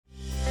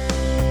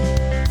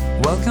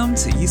Welcome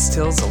to East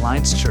Hills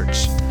Alliance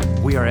Church.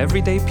 We are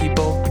everyday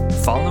people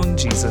following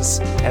Jesus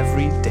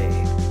every day.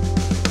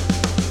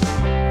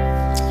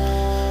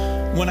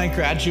 When I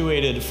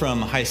graduated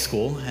from high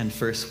school and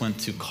first went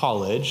to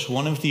college,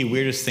 one of the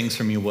weirdest things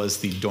for me was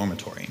the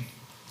dormitory.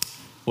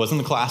 It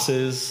wasn't the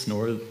classes,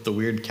 nor the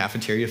weird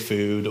cafeteria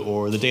food,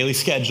 or the daily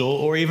schedule,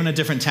 or even a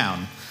different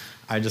town.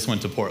 I just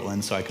went to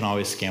Portland, so I can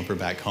always scamper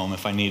back home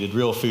if I needed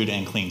real food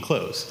and clean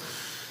clothes.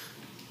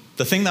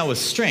 The thing that was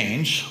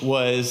strange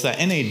was that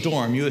in a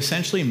dorm, you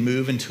essentially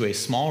move into a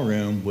small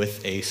room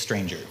with a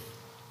stranger.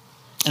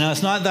 And now,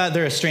 it's not that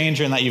they're a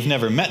stranger and that you've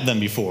never met them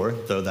before,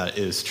 though that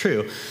is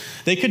true.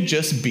 They could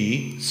just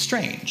be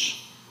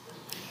strange.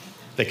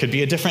 They could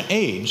be a different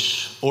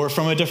age, or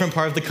from a different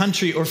part of the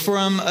country, or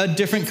from a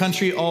different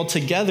country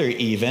altogether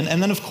even.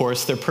 And then, of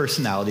course, their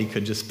personality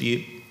could just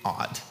be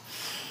odd.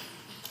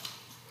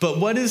 But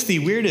what is the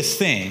weirdest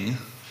thing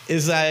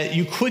is that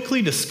you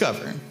quickly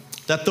discover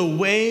that the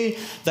way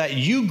that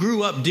you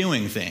grew up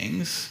doing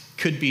things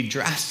could be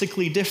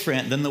drastically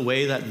different than the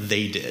way that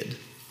they did.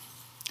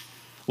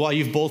 While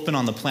you've both been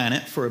on the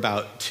planet for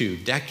about 2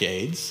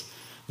 decades,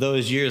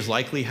 those years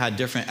likely had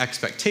different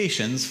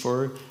expectations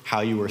for how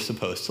you were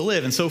supposed to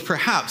live. And so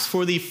perhaps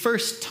for the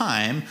first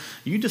time,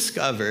 you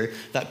discover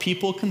that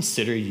people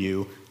consider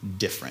you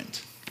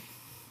different.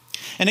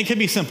 And it could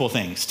be simple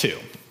things too.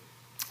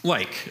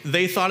 Like,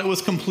 they thought it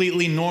was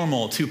completely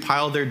normal to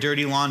pile their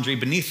dirty laundry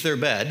beneath their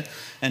bed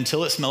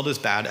until it smelled as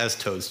bad as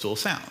toadstool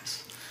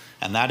sounds.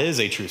 And that is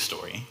a true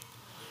story.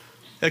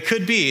 It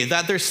could be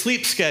that their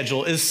sleep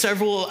schedule is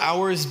several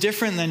hours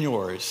different than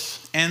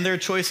yours, and their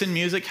choice in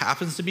music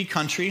happens to be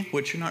country,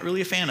 which you're not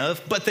really a fan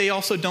of, but they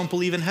also don't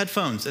believe in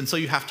headphones, and so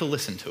you have to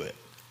listen to it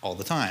all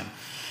the time.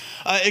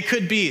 It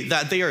could be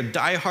that they are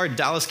diehard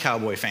Dallas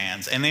Cowboy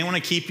fans, and they want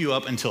to keep you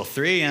up until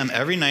 3 a.m.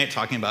 every night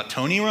talking about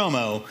Tony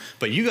Romo,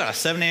 but you got a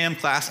 7 a.m.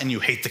 class and you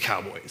hate the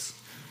Cowboys,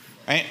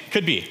 right?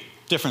 Could be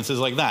differences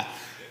like that.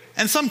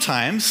 And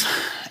sometimes,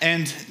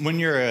 and when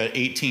you're an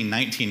 18,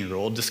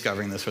 19-year-old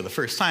discovering this for the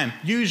first time,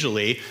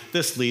 usually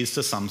this leads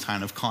to some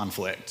kind of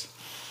conflict.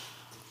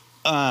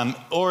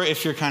 Or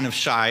if you're kind of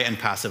shy and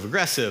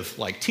passive-aggressive,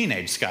 like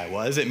teenage Sky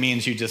was, it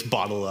means you just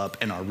bottle up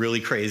and are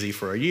really crazy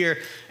for a year,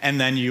 and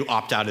then you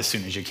opt out as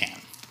soon as you can.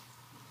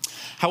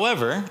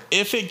 However,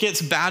 if it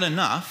gets bad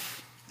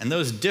enough, and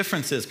those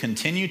differences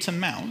continue to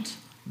mount,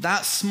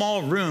 that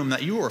small room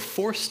that you are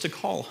forced to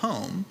call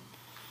home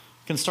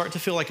can start to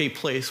feel like a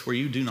place where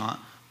you do not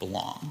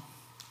belong.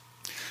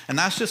 And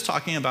that's just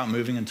talking about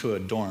moving into a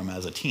dorm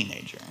as a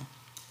teenager.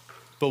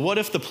 But what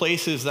if the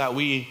places that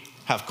we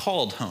have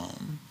called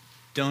home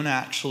don't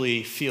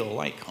actually feel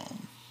like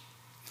home?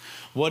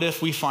 What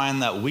if we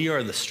find that we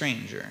are the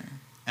stranger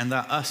and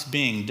that us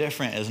being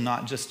different is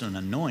not just an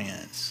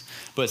annoyance,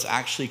 but it's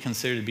actually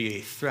considered to be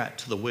a threat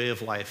to the way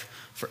of life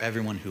for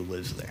everyone who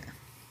lives there?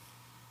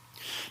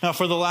 Now,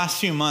 for the last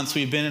few months,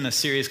 we've been in a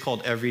series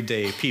called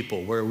Everyday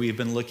People, where we've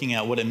been looking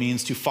at what it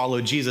means to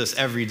follow Jesus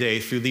every day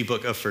through the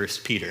book of 1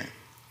 Peter.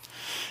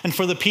 And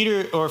for the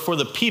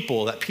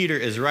people that Peter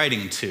is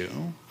writing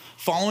to,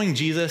 following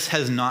Jesus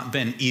has not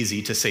been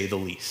easy, to say the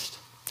least.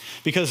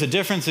 Because the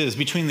differences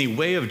between the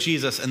way of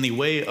Jesus and the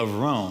way of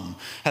Rome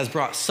has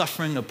brought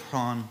suffering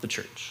upon the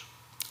church.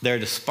 They're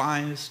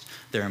despised,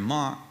 they're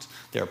mocked,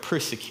 they're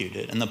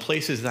persecuted, and the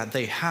places that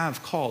they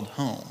have called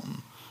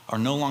home are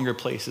no longer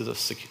places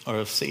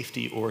of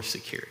safety or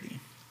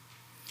security.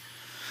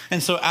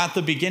 And so at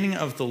the beginning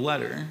of the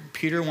letter,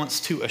 Peter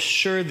wants to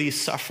assure these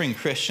suffering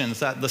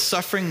Christians that the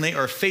suffering they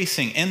are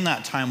facing in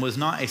that time was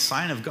not a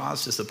sign of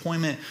God's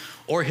disappointment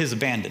or his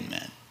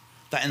abandonment.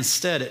 That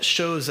instead it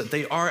shows that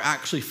they are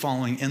actually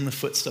following in the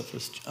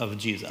footsteps of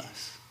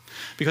Jesus.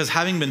 Because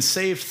having been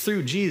saved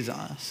through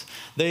Jesus,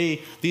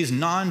 these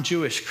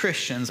non-Jewish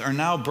Christians are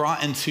now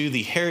brought into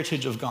the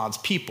heritage of God's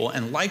people,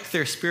 and like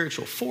their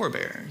spiritual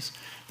forebears,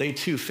 they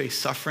too face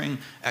suffering,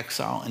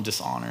 exile, and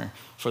dishonor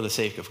for the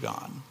sake of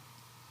God.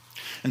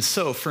 And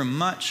so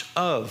much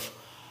of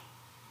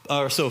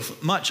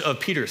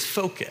Peter's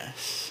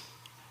focus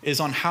is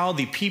on how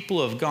the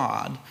people of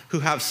God,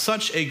 who have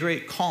such a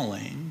great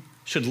calling,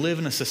 should live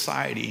in a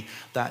society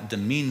that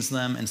demeans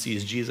them and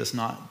sees Jesus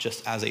not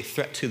just as a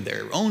threat to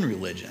their own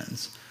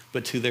religions,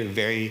 but to their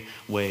very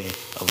way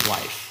of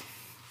life.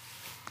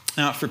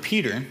 Now, for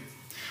Peter,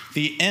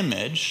 the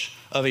image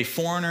of a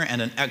foreigner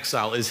and an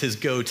exile is his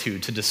go-to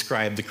to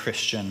describe the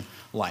Christian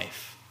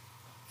life.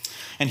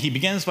 And he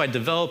begins by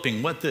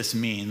developing what this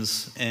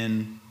means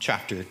in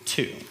chapter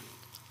 2.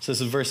 So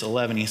this is verse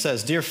 11. He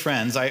says, "Dear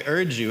friends, I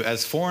urge you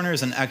as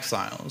foreigners and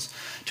exiles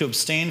to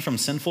abstain from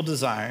sinful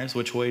desires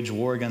which wage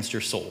war against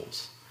your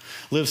souls.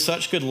 Live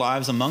such good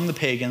lives among the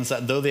pagans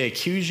that though they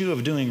accuse you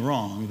of doing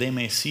wrong, they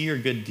may see your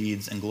good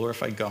deeds and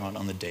glorify God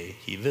on the day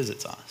he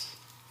visits us."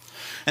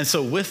 And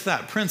so with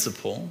that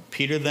principle,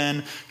 Peter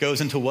then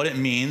goes into what it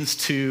means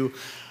to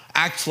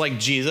act like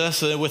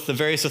Jesus with the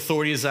various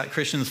authorities that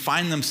Christians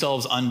find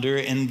themselves under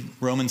in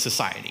Roman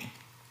society.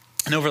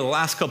 And over the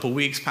last couple of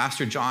weeks,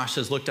 Pastor Josh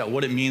has looked at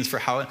what it means for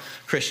how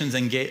Christians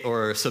engage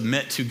or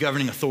submit to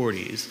governing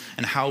authorities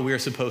and how we are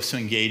supposed to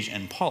engage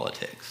in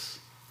politics.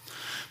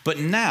 But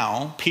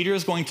now, Peter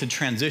is going to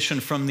transition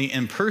from the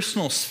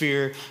impersonal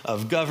sphere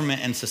of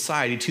government and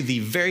society to the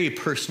very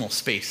personal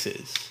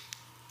spaces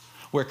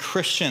where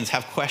Christians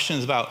have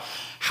questions about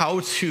how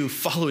to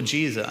follow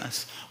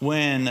Jesus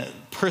when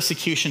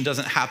persecution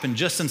doesn't happen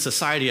just in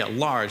society at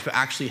large, but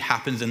actually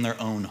happens in their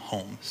own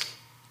homes.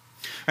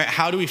 Right?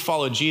 How do we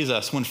follow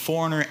Jesus when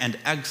foreigner and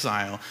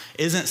exile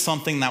isn't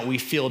something that we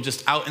feel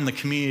just out in the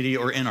community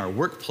or in our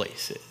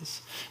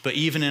workplaces, but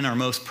even in our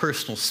most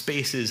personal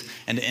spaces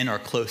and in our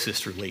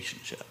closest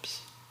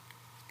relationships?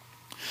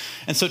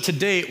 And so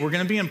today, we're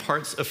going to be in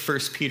parts of 1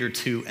 Peter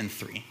 2 and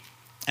 3,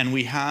 and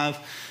we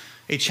have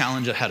a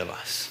challenge ahead of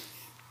us.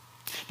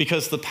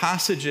 Because the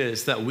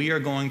passages that we are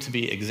going to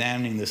be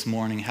examining this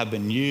morning have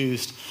been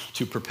used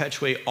to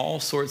perpetuate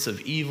all sorts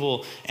of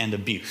evil and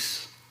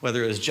abuse,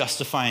 whether it is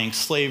justifying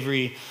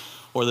slavery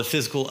or the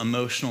physical,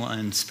 emotional,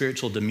 and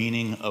spiritual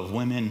demeaning of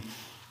women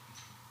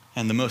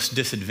and the most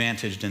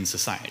disadvantaged in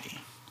society.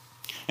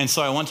 And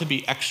so I want to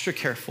be extra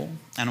careful,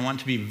 and I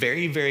want to be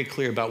very, very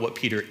clear about what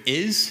Peter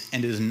is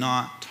and is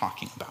not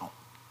talking about.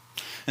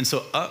 And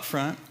so up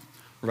front,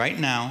 right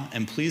now,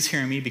 and please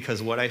hear me because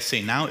what I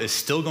say now is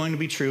still going to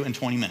be true in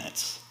 20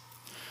 minutes.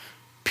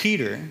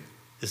 Peter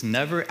is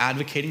never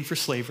advocating for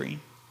slavery.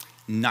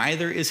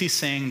 Neither is he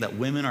saying that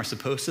women are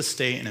supposed to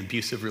stay in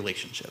abusive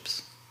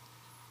relationships.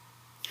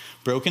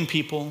 Broken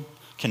people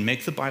can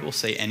make the Bible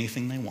say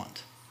anything they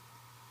want.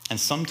 And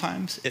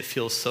sometimes it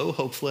feels so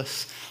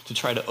hopeless to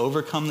try to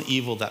overcome the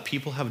evil that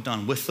people have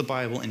done with the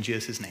Bible in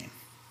Jesus' name.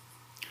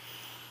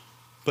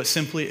 But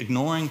simply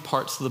ignoring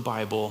parts of the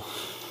Bible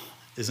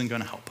isn't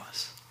going to help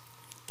us.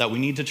 That we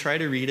need to try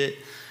to read it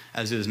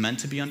as it is meant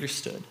to be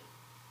understood.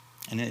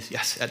 And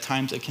yes, at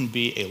times it can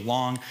be a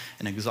long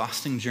and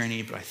exhausting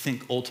journey, but I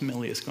think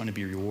ultimately it's going to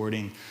be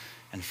rewarding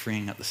and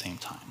freeing at the same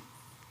time.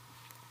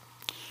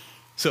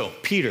 So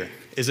Peter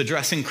is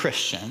addressing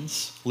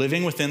Christians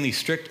living within the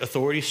strict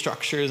authority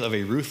structures of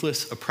a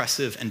ruthless,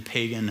 oppressive, and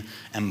pagan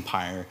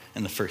empire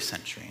in the first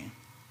century.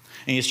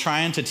 And he's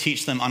trying to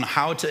teach them on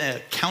how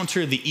to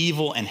counter the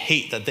evil and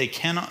hate that they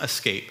cannot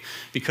escape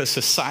because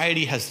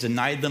society has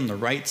denied them the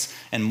rights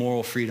and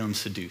moral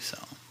freedoms to do so.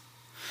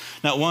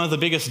 Now, one of the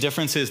biggest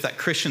differences that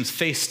Christians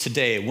face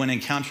today when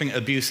encountering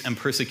abuse and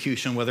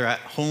persecution, whether at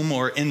home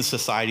or in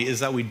society, is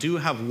that we do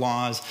have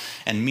laws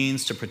and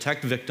means to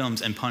protect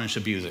victims and punish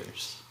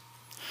abusers.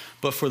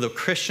 But for the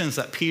Christians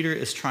that Peter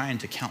is trying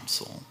to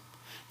counsel,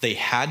 they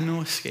had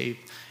no escape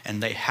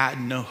and they had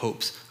no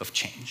hopes of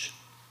change.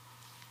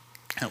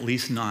 At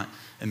least not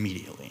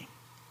immediately.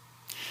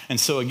 And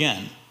so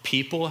again,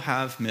 people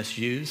have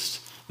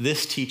misused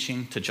this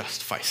teaching to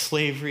justify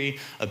slavery,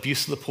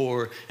 abuse of the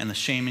poor, and the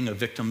shaming of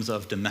victims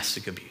of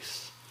domestic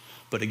abuse.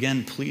 But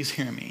again, please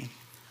hear me.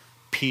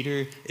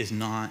 Peter is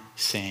not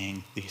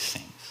saying these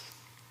things.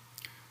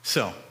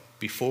 So,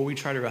 before we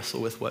try to wrestle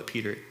with what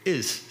Peter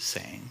is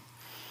saying,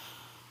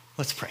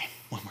 let's pray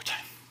one more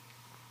time.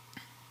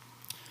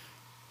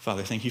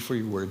 Father, thank you for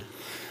your word.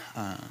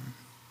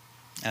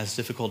 As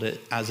difficult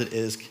as it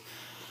is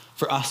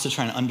for us to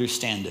try and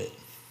understand it,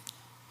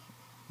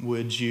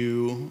 would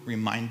you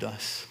remind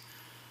us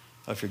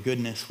of your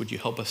goodness? Would you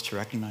help us to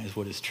recognize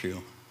what is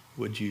true?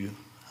 Would you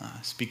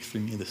speak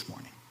through me this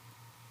morning?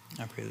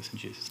 I pray this in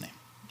Jesus' name.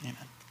 Amen.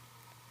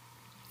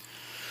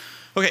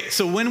 Okay,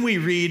 so when we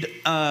read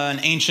an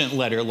ancient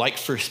letter like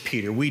 1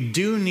 Peter, we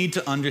do need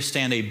to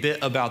understand a bit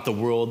about the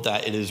world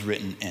that it is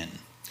written in.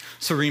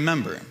 So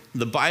remember,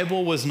 the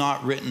Bible was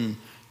not written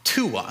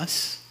to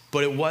us,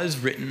 but it was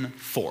written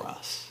for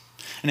us.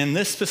 And in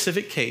this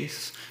specific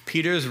case,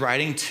 Peter is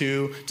writing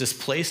to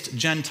displaced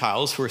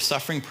Gentiles who are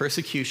suffering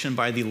persecution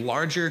by the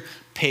larger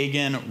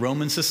pagan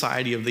Roman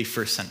society of the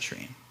first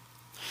century.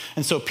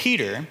 And so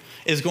Peter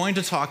is going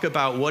to talk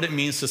about what it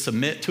means to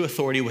submit to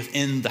authority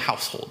within the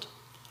household.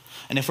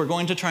 And if we're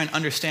going to try and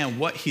understand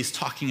what he's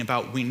talking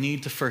about, we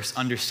need to first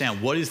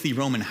understand what is the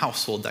Roman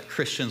household that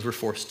Christians were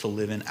forced to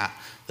live in at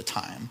the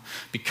time.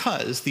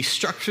 Because the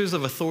structures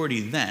of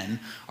authority then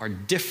are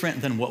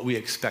different than what we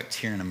expect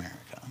here in America.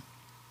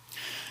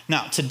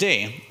 Now,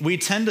 today, we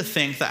tend to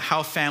think that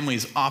how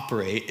families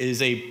operate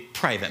is a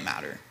private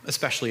matter,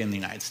 especially in the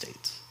United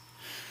States.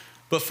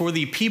 But for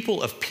the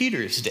people of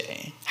Peter's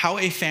day, how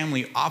a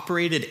family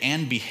operated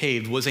and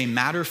behaved was a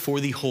matter for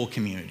the whole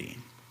community.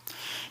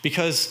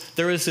 Because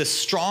there is this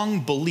strong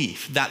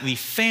belief that the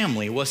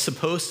family was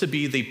supposed to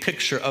be the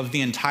picture of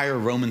the entire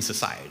Roman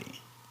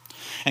society.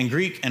 And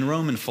Greek and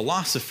Roman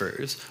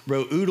philosophers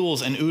wrote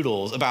oodles and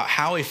oodles about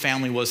how a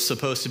family was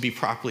supposed to be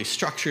properly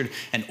structured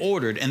and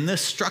ordered, and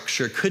this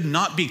structure could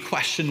not be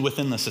questioned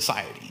within the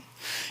society.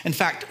 In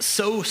fact,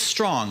 so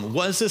strong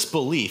was this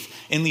belief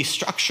in the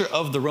structure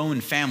of the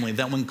Roman family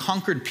that when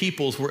conquered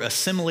peoples were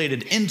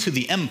assimilated into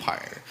the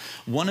empire,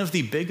 one of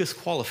the biggest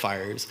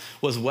qualifiers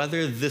was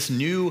whether this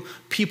new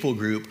people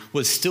group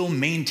would still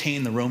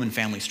maintain the Roman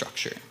family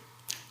structure.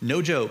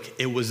 No joke,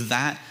 it was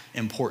that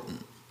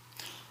important.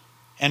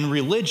 And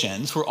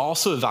religions were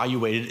also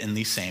evaluated in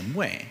the same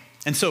way.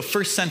 And so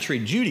first century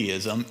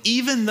Judaism,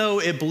 even though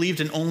it believed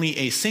in only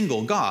a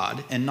single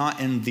God and not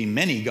in the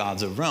many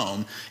gods of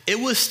Rome, it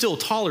was still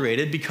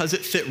tolerated because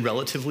it fit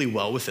relatively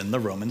well within the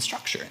Roman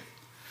structure.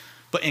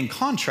 But in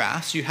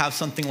contrast, you have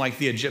something like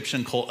the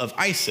Egyptian cult of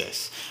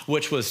Isis,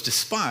 which was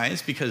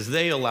despised because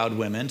they allowed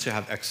women to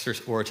have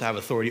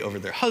authority over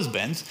their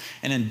husbands,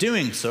 and in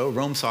doing so,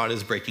 Rome saw it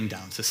as breaking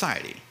down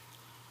society.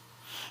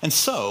 And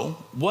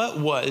so,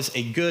 what was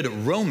a good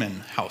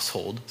Roman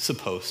household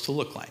supposed to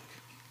look like?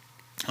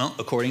 Well,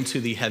 according to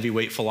the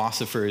heavyweight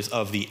philosophers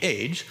of the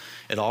age,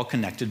 it all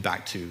connected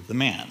back to the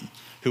man,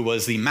 who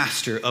was the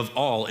master of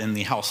all in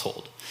the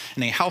household.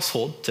 And a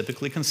household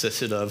typically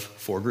consisted of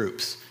 4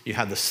 groups. You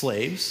had the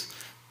slaves,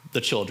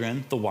 the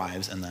children, the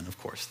wives, and then, of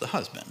course, the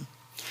husband.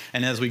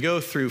 And as we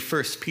go through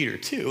 1 Peter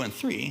 2 and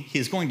 3,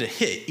 he's going to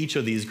hit each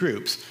of these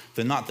groups,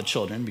 but not the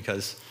children,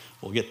 because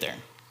we'll get there.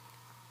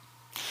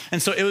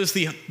 And so it was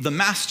the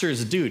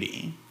master's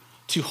duty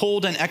to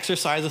hold and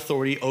exercise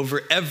authority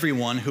over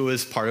everyone who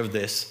is part of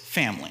this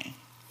family.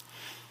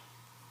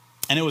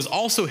 And it was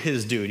also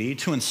his duty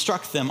to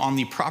instruct them on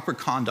the proper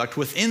conduct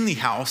within the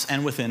house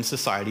and within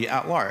society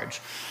at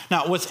large.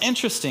 Now, what's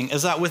interesting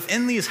is that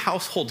within these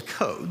household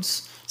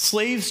codes,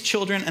 slaves,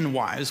 children, and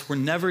wives were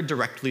never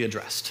directly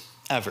addressed,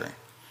 ever,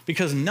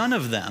 because none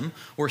of them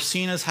were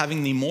seen as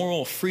having the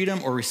moral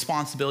freedom or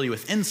responsibility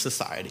within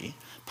society,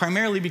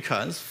 primarily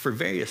because, for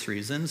various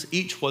reasons,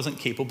 each wasn't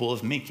capable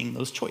of making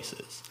those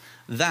choices.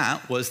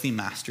 That was the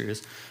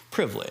master's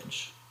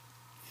privilege.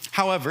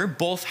 However,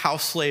 both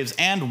house slaves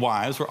and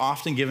wives were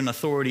often given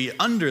authority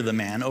under the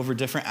man over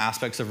different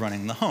aspects of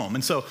running the home.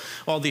 And so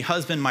while the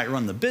husband might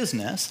run the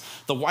business,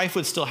 the wife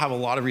would still have a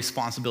lot of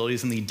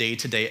responsibilities in the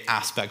day-to-day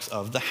aspects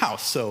of the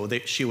house. So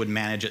she would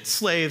manage its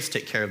slaves,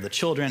 take care of the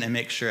children, and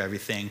make sure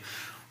everything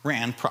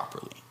ran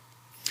properly.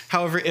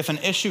 However, if an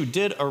issue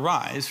did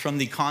arise from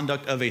the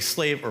conduct of a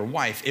slave or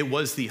wife, it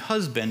was the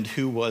husband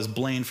who was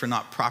blamed for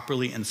not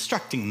properly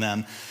instructing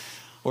them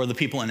or the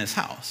people in his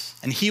house.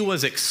 And he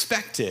was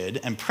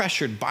expected and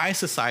pressured by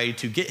society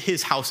to get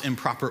his house in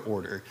proper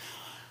order,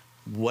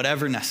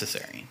 whatever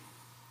necessary.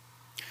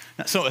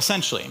 So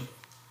essentially,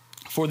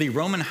 for the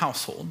Roman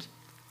household,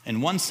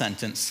 in one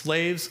sentence,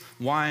 slaves,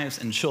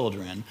 wives, and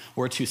children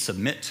were to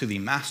submit to the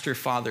master,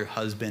 father,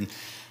 husband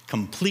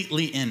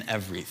completely in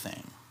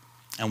everything.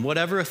 And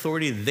whatever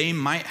authority they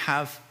might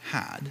have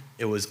had,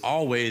 it was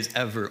always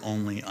ever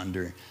only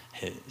under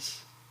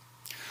his.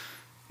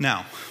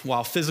 Now,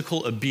 while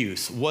physical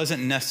abuse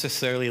wasn't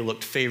necessarily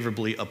looked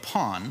favorably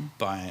upon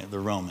by the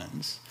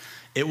Romans,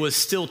 it was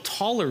still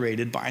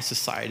tolerated by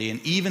society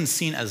and even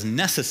seen as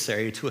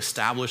necessary to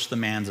establish the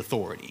man's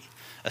authority,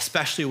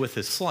 especially with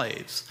his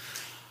slaves,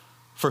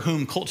 for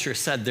whom culture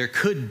said there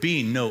could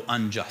be no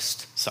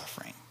unjust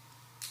suffering.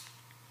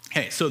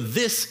 Okay, so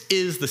this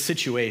is the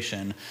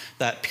situation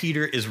that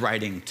Peter is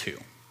writing to.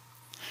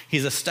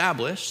 He's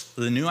established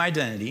the new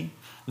identity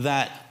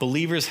that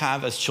believers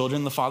have as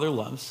children the Father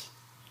loves,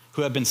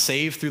 who have been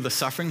saved through the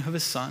suffering of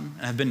his Son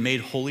and have been made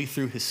holy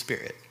through his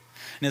Spirit.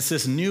 And it's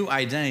this new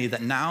identity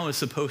that now is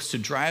supposed to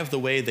drive the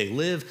way they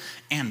live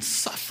and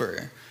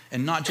suffer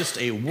in not just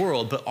a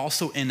world, but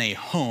also in a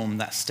home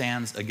that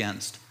stands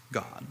against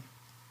God.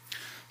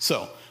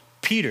 So,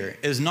 Peter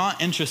is not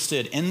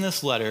interested in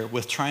this letter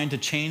with trying to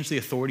change the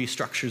authority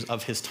structures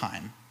of his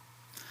time.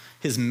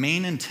 His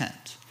main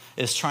intent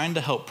is trying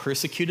to help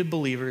persecuted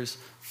believers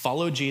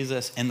follow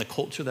Jesus in the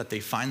culture that they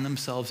find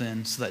themselves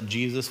in so that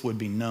Jesus would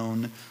be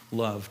known,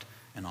 loved,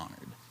 and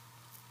honored.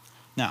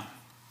 Now,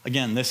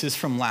 again, this is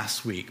from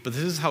last week, but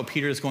this is how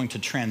Peter is going to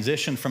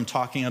transition from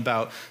talking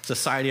about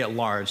society at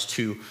large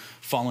to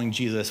following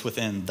Jesus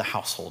within the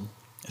household.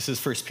 This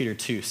is 1 Peter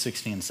 2,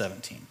 16 and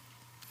 17.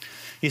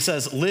 He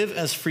says, "Live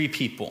as free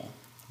people,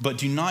 but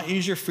do not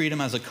use your freedom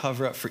as a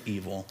cover-up for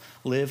evil.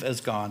 Live as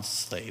God's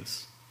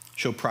slaves.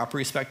 Show proper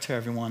respect to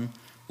everyone.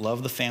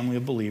 Love the family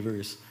of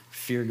believers.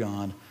 Fear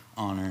God,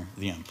 honor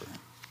the emperor."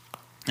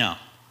 Now,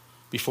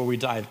 before we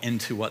dive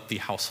into what the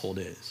household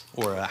is,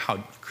 or how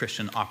a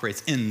Christian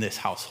operates in this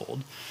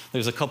household,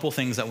 there's a couple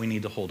things that we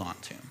need to hold on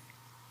to.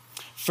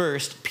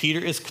 First, Peter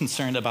is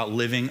concerned about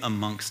living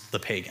amongst the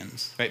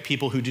pagans, right?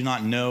 People who do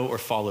not know or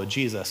follow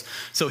Jesus.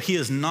 So he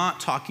is not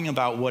talking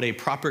about what a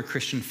proper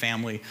Christian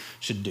family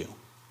should do.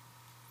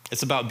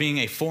 It's about being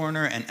a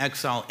foreigner and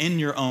exile in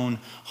your own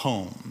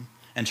home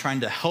and trying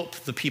to help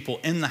the people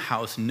in the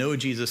house know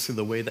Jesus through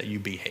the way that you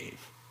behave.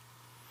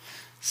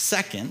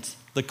 Second,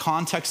 the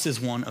context is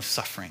one of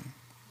suffering.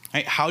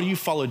 Right? How do you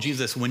follow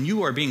Jesus when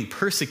you are being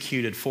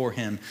persecuted for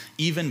him,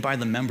 even by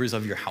the members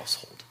of your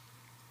household?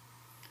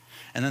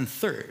 And then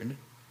third,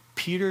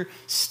 Peter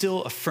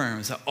still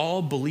affirms that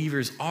all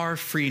believers are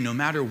free no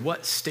matter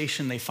what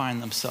station they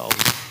find themselves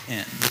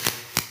in.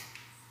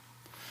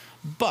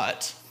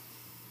 But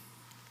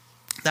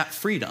that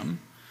freedom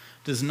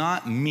does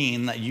not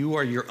mean that you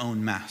are your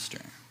own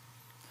master.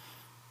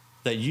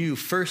 That you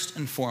first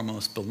and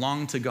foremost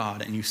belong to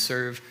God and you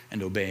serve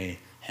and obey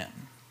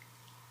him.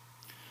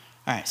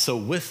 All right, so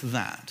with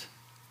that,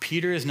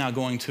 Peter is now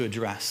going to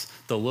address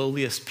the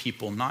lowliest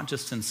people, not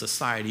just in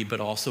society, but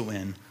also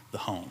in the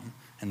home.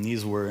 And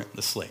these were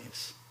the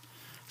slaves.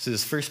 This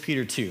is 1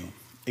 Peter 2,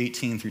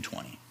 18 through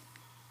 20.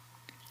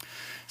 It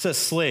says,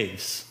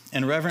 "Slaves,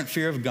 in reverent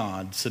fear of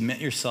God, submit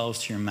yourselves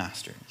to your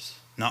masters,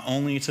 not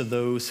only to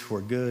those who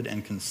are good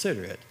and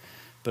considerate,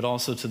 but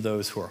also to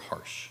those who are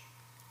harsh.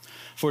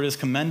 For it is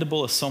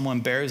commendable if someone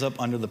bears up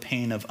under the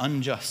pain of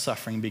unjust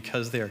suffering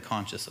because they are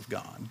conscious of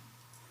God.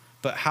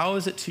 But how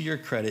is it to your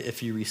credit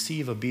if you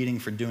receive a beating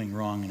for doing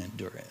wrong and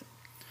endure it?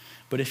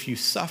 But if you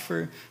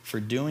suffer for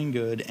doing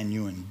good and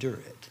you endure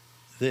it,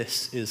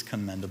 this is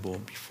commendable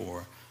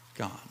before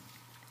God."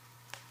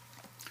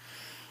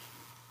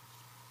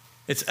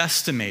 It's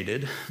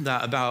estimated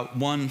that about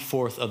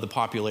 1/4 of the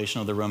population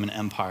of the Roman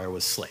Empire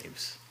was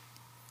slaves.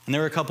 And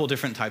there were a couple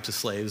different types of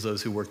slaves,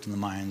 those who worked in the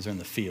mines or in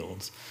the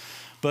fields.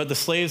 But the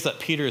slaves that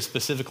Peter is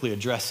specifically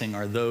addressing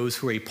are those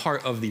who are a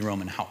part of the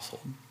Roman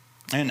household.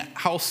 And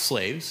house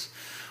slaves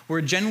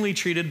were generally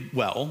treated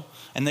well,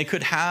 and they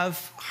could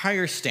have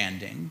higher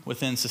standing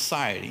within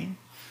society,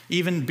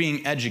 even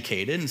being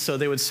educated. And so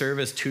they would serve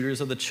as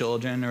tutors of the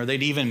children, or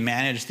they'd even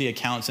manage the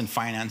accounts and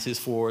finances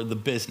for the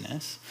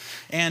business.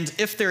 And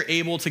if they're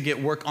able to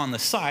get work on the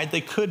side,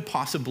 they could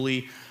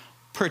possibly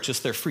purchase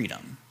their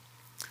freedom.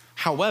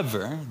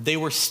 However, they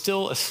were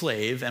still a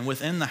slave, and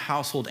within the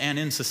household and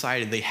in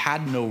society, they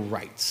had no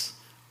rights,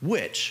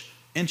 which,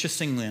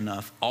 interestingly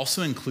enough,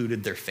 also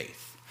included their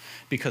faith,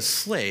 because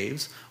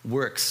slaves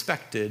were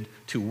expected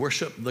to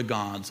worship the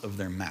gods of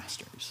their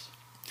masters.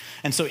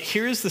 And so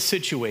here's the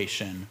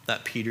situation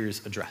that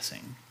Peter's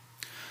addressing.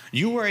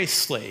 You are a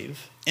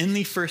slave in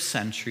the first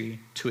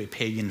century to a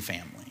pagan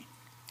family.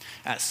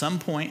 At some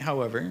point,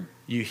 however,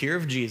 you hear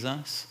of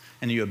Jesus,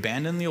 and you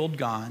abandon the old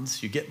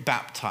gods, you get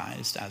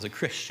baptized as a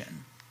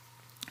Christian.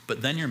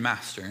 But then your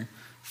master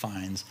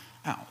finds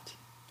out,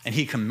 and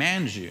he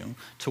commands you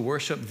to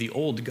worship the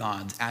old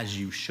gods as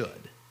you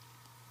should.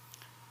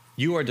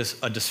 You are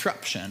a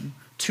disruption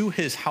to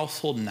his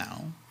household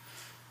now.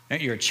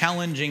 You're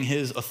challenging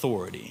his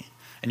authority,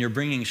 and you're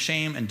bringing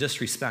shame and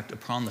disrespect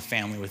upon the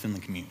family within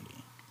the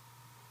community.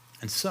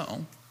 And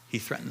so he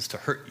threatens to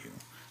hurt you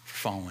for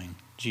following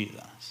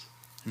Jesus.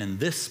 And in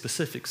this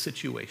specific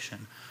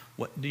situation,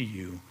 what do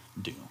you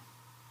do?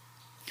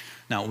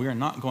 Now, we are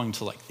not going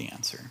to like the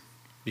answer,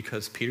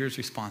 because Peter's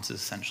response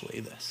is essentially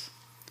this.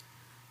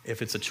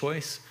 If it's a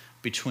choice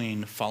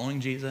between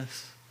following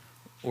Jesus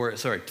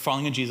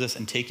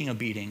and taking a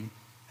beating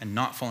and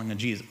not following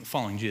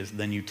Jesus,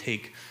 then you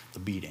take the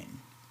beating.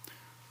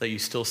 That you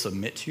still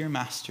submit to your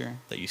master,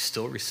 that you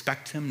still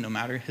respect him no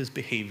matter his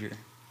behavior.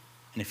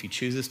 And if he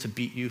chooses to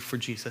beat you for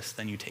Jesus,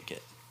 then you take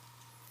it.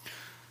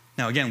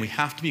 Now, again, we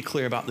have to be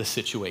clear about this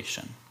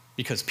situation,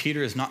 because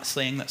Peter is not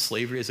saying that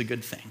slavery is a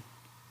good thing.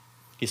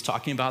 He's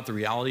talking about the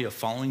reality of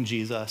following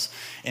Jesus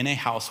in a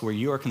house where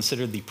you are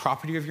considered the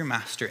property of your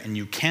master and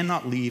you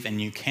cannot leave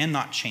and you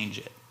cannot change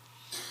it.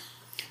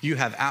 You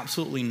have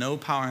absolutely no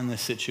power in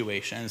this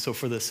situation. And so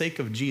for the sake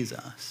of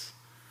Jesus,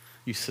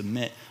 you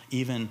submit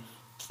even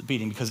to the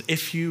beating. Because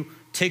if you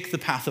take the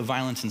path of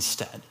violence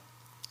instead,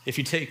 if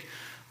you take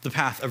the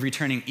path of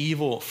returning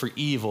evil for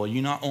evil,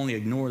 you not only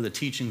ignore the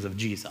teachings of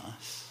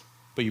Jesus,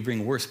 but you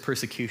bring worse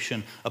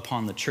persecution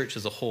upon the church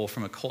as a whole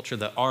from a culture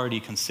that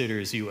already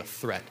considers you a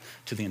threat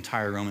to the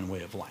entire Roman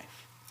way of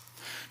life.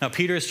 Now,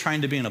 Peter is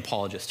trying to be an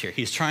apologist here.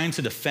 He's trying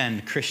to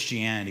defend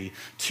Christianity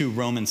to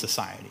Roman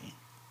society.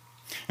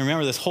 And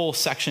remember, this whole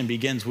section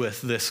begins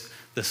with this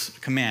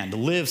command: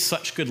 live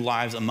such good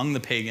lives among the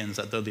pagans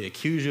that though they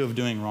accuse you of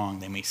doing wrong,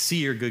 they may see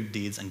your good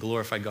deeds and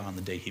glorify God on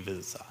the day he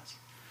visits us.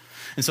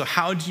 And so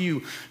how do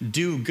you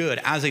do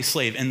good as a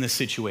slave in this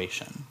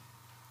situation?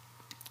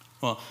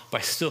 Well, by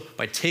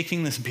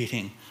taking this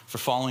beating for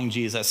following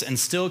Jesus and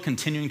still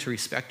continuing to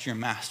respect your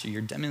master,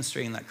 you're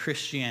demonstrating that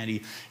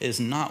Christianity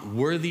is not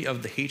worthy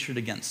of the hatred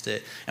against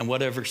it, and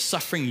whatever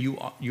suffering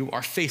you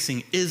are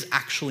facing is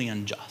actually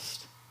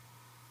unjust.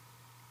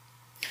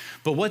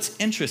 But what's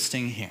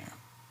interesting here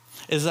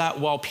is that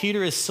while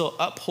Peter is still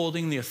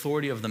upholding the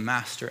authority of the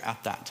master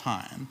at that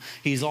time,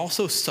 he's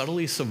also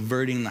subtly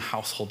subverting the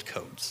household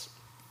codes.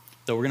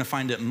 Though we're going to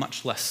find it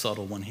much less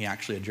subtle when he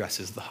actually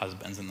addresses the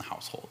husbands in the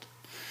household.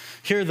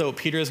 Here, though,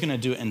 Peter is going to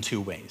do it in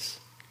two ways.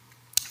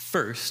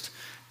 First,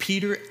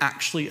 Peter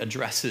actually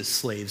addresses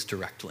slaves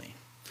directly.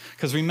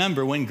 Because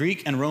remember, when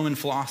Greek and Roman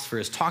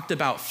philosophers talked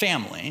about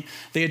family,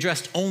 they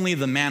addressed only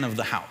the man of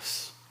the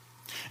house.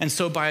 And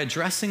so by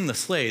addressing the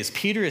slaves,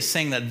 Peter is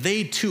saying that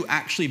they too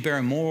actually bear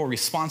a moral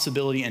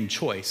responsibility and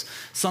choice,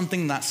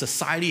 something that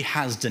society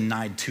has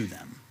denied to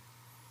them.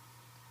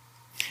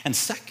 And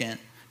second,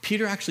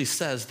 Peter actually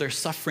says their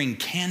suffering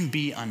can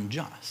be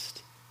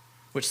unjust,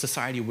 which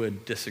society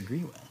would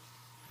disagree with.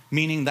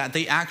 Meaning that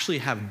they actually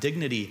have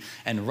dignity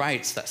and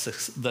rights that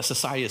the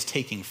society is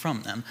taking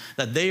from them,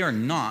 that they are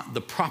not the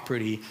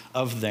property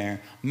of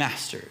their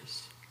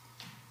masters.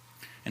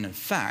 And in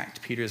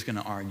fact, Peter is going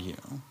to argue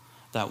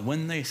that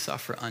when they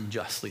suffer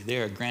unjustly, they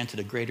are granted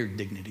a greater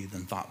dignity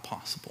than thought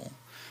possible,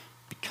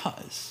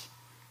 because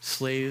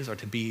Slaves are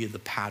to be the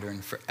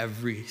pattern for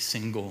every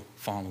single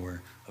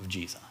follower of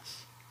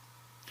Jesus.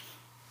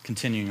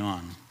 Continuing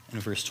on in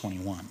verse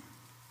 21.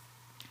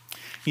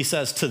 He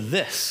says, to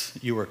this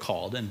you were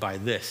called, and by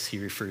this he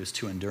refers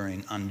to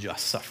enduring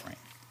unjust suffering.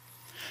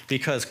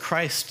 Because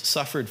Christ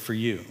suffered for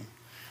you,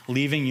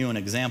 leaving you an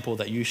example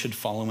that you should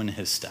follow in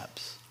his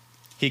steps.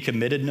 He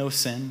committed no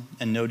sin,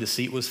 and no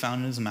deceit was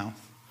found in his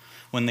mouth.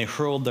 When they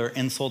hurled their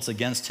insults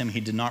against him, he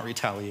did not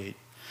retaliate.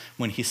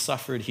 When he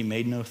suffered, he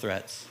made no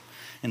threats.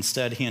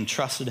 Instead, he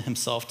entrusted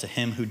himself to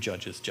him who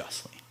judges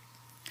justly.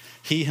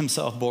 He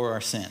himself bore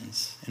our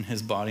sins in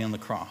his body on the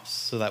cross,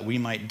 so that we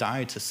might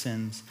die to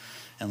sins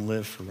and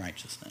live for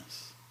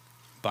righteousness.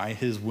 By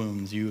his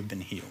wounds you have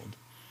been healed,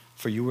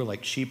 for you were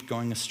like sheep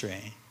going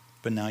astray,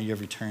 but now you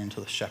have returned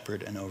to the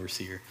shepherd and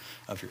overseer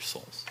of your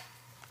souls.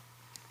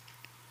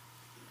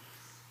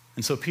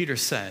 And so Peter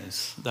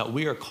says that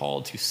we are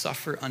called to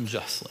suffer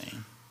unjustly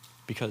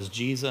because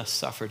Jesus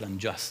suffered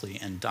unjustly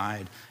and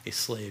died a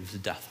slave's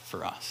death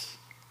for us.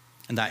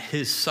 And that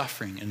his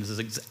suffering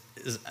is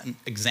an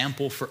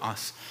example for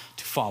us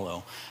to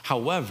follow.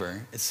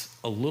 However, it's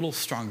a little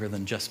stronger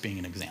than just being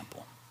an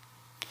example.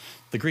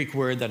 The Greek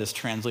word that is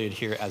translated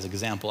here as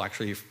example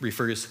actually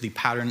refers to the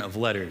pattern of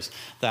letters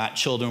that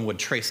children would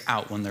trace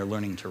out when they're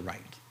learning to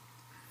write.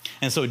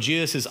 And so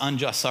Jesus'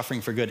 unjust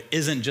suffering for good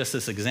isn't just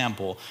this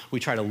example we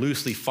try to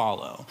loosely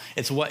follow.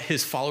 It's what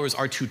his followers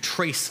are to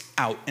trace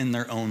out in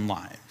their own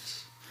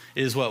lives.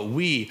 It is what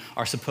we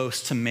are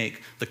supposed to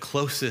make the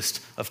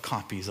closest of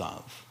copies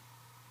of.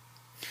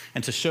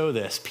 And to show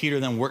this, Peter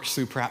then works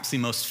through perhaps the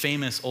most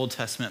famous Old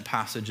Testament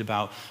passage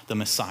about the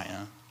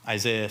Messiah,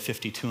 Isaiah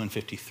 52 and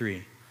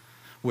 53,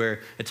 where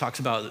it talks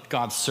about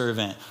God's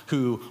servant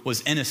who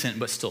was innocent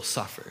but still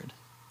suffered.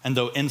 And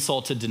though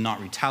insulted, did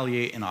not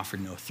retaliate and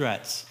offered no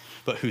threats,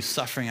 but whose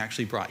suffering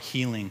actually brought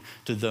healing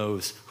to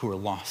those who were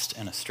lost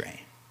and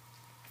astray.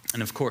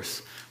 And of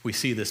course, we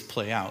see this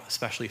play out,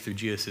 especially through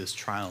Jesus'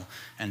 trial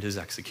and his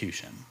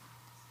execution.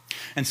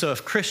 And so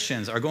if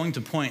Christians are going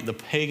to point the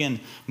pagan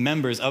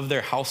members of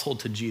their household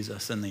to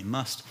Jesus, then they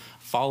must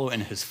follow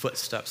in his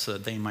footsteps so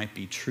that they might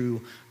be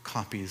true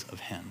copies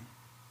of him.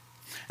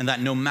 And that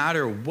no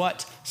matter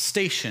what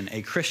station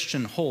a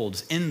Christian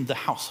holds in the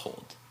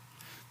household,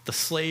 the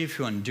slave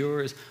who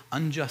endures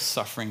unjust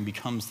suffering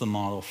becomes the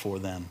model for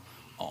them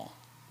all.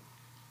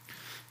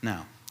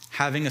 Now,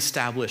 having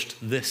established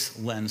this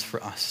lens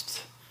for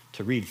us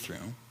to read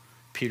through,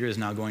 Peter is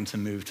now going to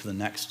move to the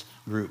next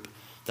group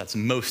that's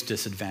most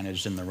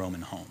disadvantaged in the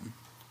Roman home,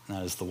 and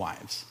that is the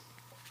wives.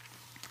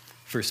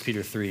 1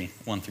 Peter 3,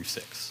 1 through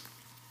 6.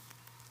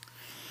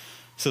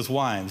 It says,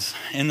 wives,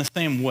 in the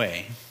same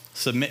way,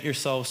 submit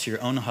yourselves to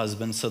your own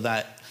husbands, so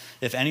that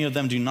if any of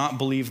them do not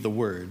believe the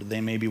word,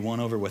 they may be won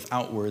over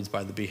without words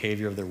by the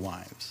behavior of their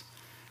wives,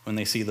 when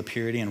they see the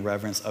purity and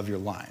reverence of your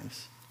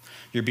lives.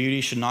 Your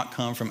beauty should not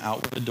come from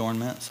outward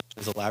adornment, such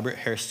as elaborate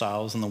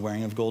hairstyles and the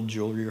wearing of gold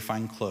jewelry or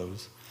fine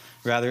clothes.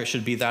 Rather, it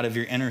should be that of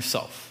your inner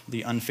self,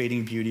 the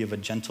unfading beauty of a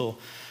gentle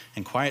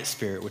and quiet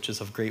spirit, which is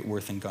of great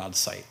worth in God's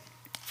sight.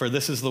 For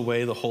this is the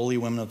way the holy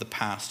women of the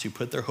past who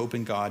put their hope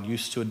in God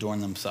used to adorn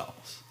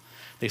themselves.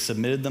 They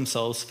submitted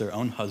themselves to their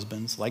own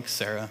husbands, like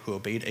Sarah, who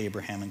obeyed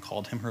Abraham and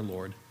called him her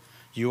Lord.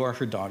 You are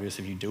her daughters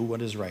if you do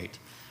what is right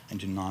and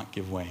do not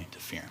give way to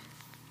fear.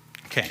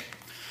 Okay,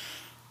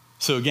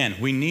 so again,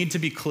 we need to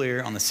be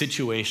clear on the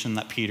situation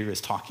that Peter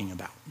is talking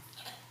about.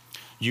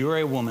 You are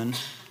a woman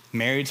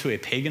married to a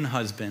pagan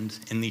husband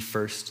in the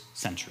first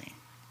century.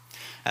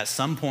 At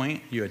some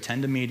point, you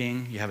attend a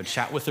meeting, you have a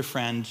chat with a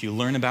friend, you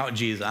learn about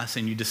Jesus,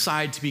 and you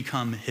decide to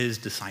become his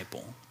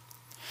disciple.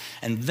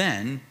 And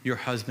then your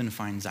husband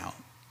finds out,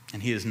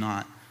 and he is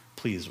not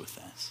pleased with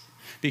this.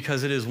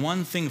 Because it is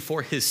one thing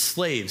for his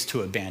slaves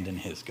to abandon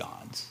his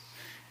gods.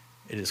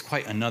 It is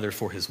quite another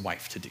for his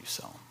wife to do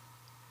so.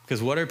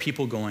 Because what are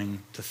people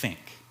going to think?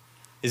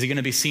 Is he going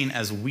to be seen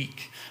as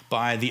weak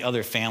by the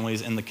other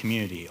families in the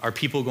community? Are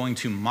people going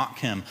to mock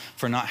him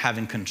for not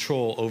having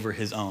control over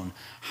his own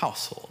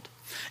household?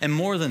 And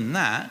more than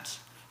that,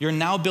 you're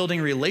now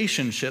building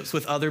relationships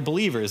with other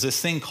believers,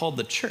 this thing called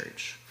the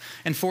church.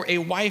 And for a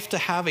wife to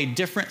have a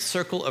different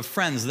circle of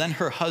friends than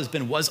her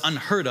husband was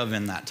unheard of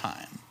in that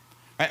time.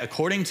 Right?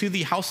 According to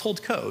the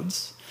household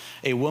codes,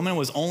 a woman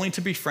was only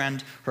to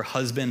befriend her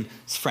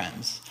husband's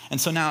friends. And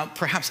so now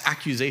perhaps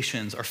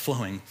accusations are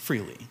flowing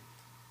freely.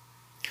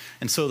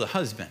 And so the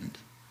husband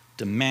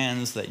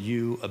demands that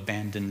you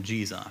abandon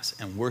Jesus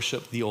and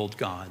worship the old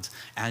gods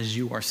as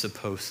you are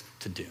supposed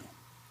to do.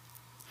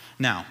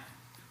 Now,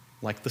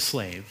 like the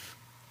slave,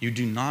 you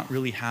do not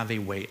really have a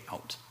way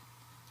out.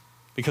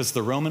 Because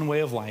the Roman way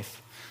of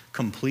life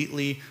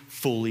completely,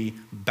 fully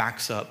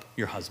backs up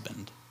your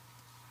husband.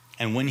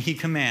 And when he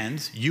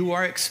commands, you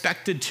are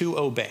expected to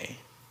obey.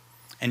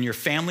 And your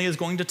family is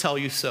going to tell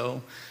you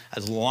so,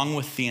 as along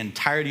with the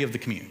entirety of the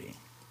community.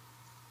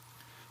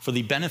 For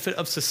the benefit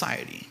of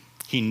society,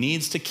 he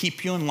needs to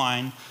keep you in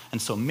line,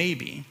 and so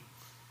maybe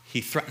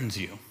he threatens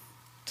you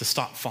to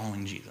stop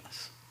following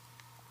Jesus.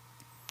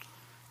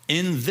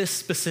 In this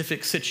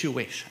specific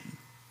situation,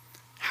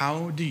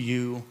 How do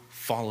you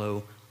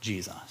follow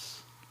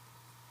Jesus?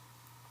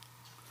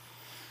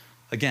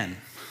 Again,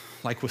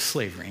 like with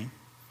slavery,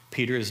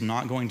 Peter is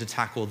not going to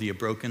tackle the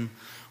broken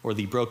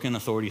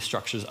authority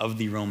structures of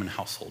the Roman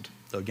household.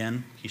 Though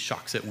again, he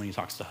shocks it when he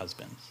talks to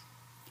husbands.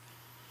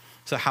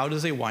 So how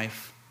does a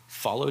wife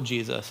follow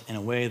Jesus in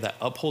a way that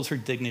upholds her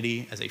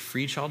dignity as a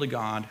free child of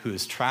God who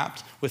is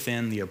trapped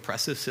within the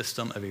oppressive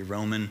system of a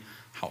Roman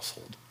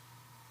household?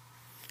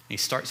 And he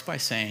starts by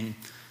saying,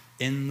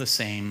 in the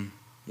same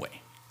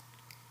way.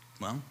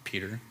 Well,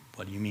 Peter,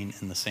 what do you mean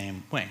in the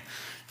same way?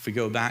 If we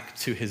go back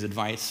to his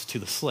advice to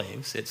the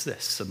slaves, it's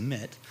this: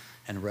 submit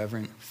and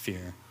reverent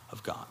fear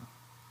of God.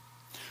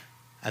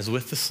 As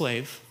with the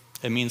slave,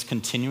 it means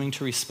continuing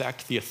to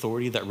respect the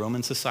authority that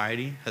Roman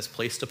society has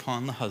placed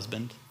upon the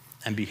husband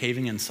and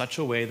behaving in such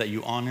a way that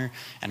you honor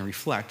and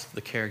reflect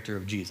the character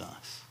of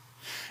Jesus.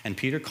 And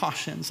Peter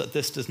cautions that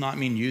this does not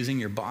mean using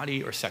your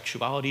body or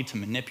sexuality to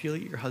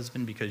manipulate your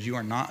husband, because you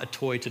are not a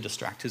toy to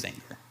distract his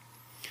anger.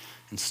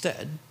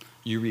 Instead,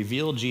 you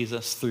reveal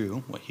Jesus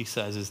through what he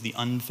says is the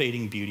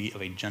unfading beauty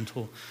of a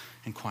gentle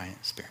and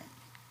quiet spirit.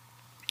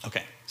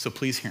 Okay, so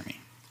please hear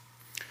me.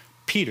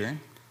 Peter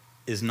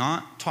is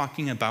not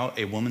talking about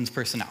a woman's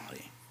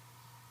personality.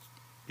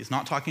 He's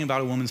not talking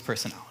about a woman's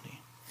personality.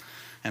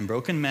 And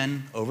broken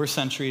men over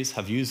centuries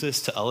have used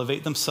this to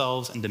elevate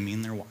themselves and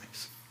demean their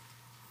wives.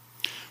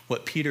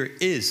 What Peter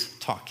is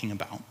talking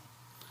about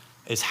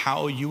is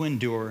how you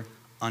endure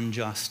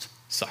unjust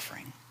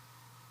suffering.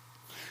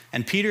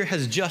 And Peter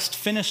has just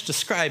finished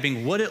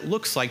describing what it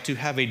looks like to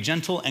have a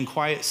gentle and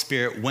quiet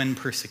spirit when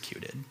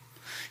persecuted.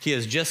 He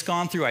has just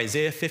gone through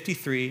Isaiah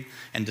 53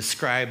 and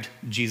described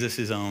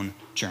Jesus' own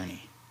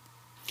journey.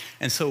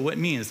 And so what it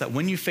means is that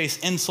when you face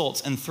insults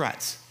and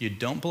threats, you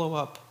don't blow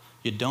up,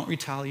 you don't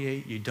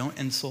retaliate, you don't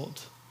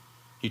insult.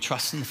 You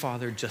trust in the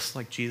Father just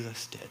like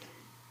Jesus did.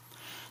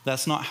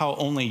 That's not how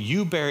only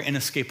you bear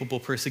inescapable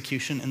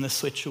persecution in this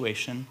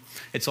situation.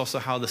 It's also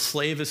how the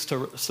slave is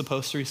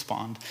supposed to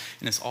respond.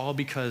 And it's all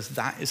because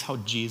that is how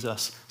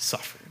Jesus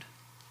suffered.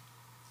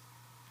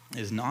 It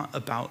is not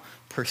about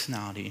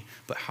personality,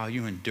 but how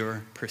you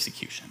endure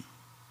persecution.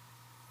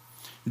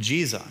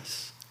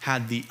 Jesus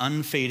had the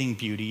unfading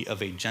beauty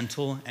of a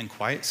gentle and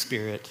quiet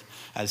spirit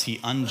as he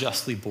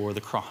unjustly bore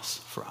the cross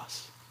for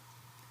us.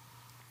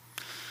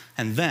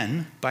 And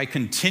then, by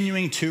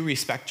continuing to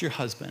respect your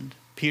husband,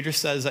 Peter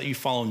says that you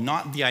follow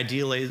not the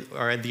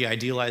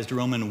idealized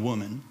Roman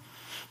woman,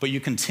 but you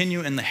continue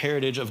in the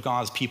heritage of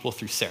God's people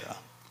through Sarah.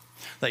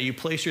 That you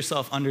place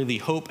yourself under the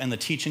hope and the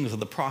teachings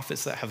of the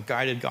prophets that have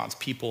guided God's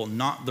people,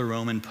 not the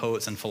Roman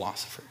poets and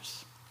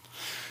philosophers.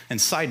 And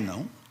side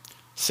note,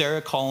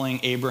 Sarah calling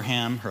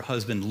Abraham, her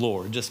husband,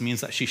 Lord, just means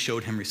that she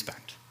showed him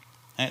respect.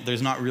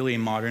 There's not really a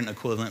modern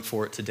equivalent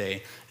for it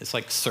today. It's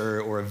like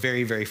sir, or a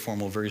very, very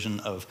formal version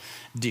of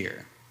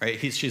dear. Right?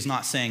 She's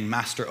not saying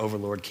master,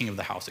 overlord, king of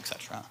the house,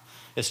 etc.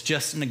 It's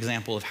just an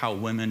example of how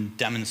women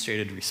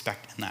demonstrated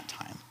respect in that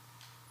time.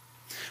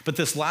 But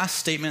this last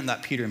statement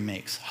that Peter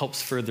makes helps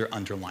further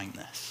underline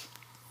this.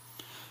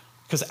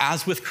 Because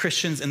as with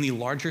Christians in the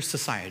larger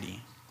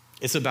society,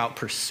 it's about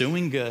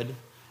pursuing good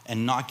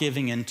and not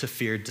giving in to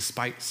fear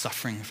despite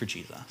suffering for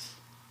Jesus.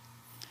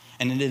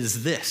 And it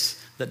is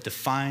this that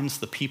defines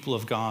the people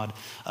of God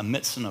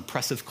amidst an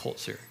oppressive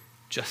culture,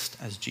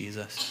 just as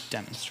Jesus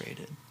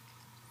demonstrated.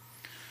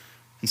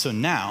 And so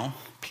now,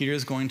 Peter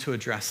is going to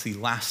address the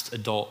last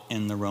adult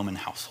in the Roman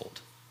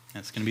household.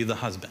 And it's going to be the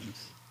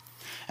husbands.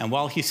 And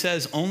while he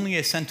says only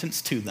a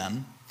sentence to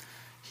them,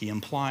 he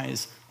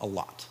implies a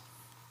lot.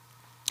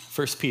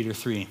 1 Peter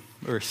 3,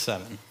 verse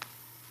 7.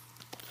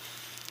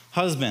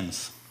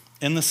 Husbands,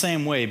 in the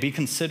same way, be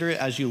considerate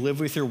as you live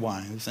with your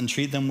wives, and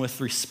treat them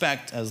with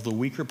respect as the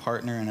weaker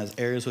partner and as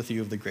heirs with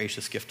you of the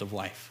gracious gift of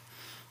life,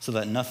 so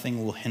that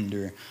nothing will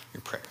hinder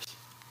your prayers.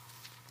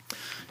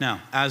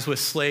 Now, as with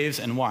slaves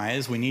and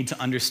wives, we need to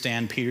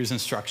understand Peter's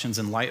instructions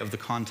in light of the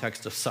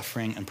context of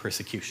suffering and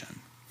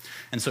persecution.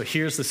 And so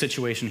here's the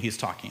situation he's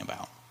talking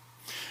about.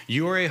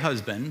 You are a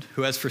husband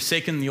who has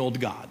forsaken the old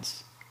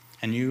gods,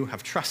 and you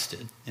have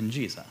trusted in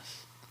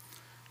Jesus.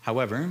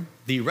 However,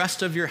 the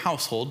rest of your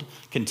household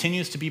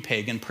continues to be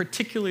pagan,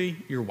 particularly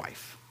your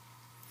wife.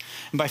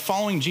 And by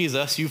following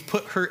Jesus, you've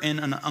put her in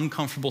an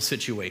uncomfortable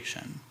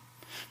situation.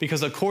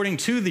 Because according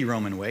to the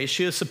Roman way,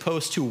 she is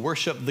supposed to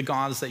worship the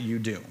gods that you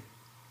do.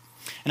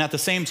 And at the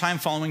same time,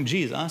 following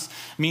Jesus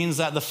means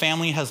that the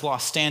family has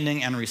lost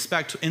standing and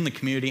respect in the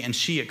community, and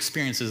she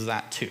experiences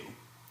that too.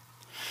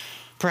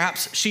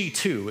 Perhaps she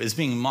too is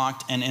being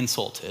mocked and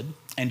insulted,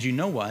 and you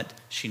know what?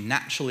 She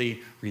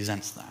naturally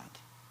resents that.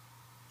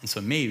 And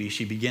so maybe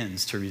she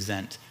begins to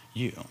resent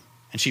you,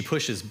 and she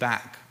pushes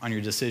back on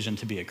your decision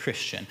to be a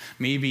Christian,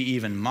 maybe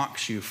even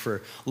mocks you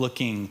for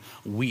looking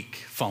weak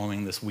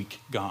following this weak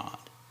God.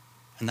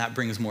 And that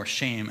brings more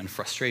shame and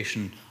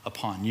frustration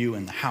upon you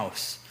in the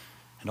house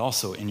and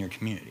also in your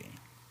community.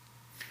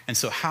 And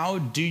so how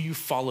do you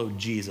follow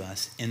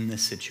Jesus in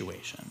this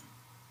situation?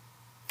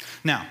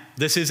 Now,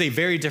 this is a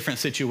very different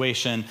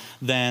situation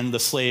than the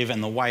slave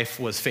and the wife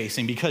was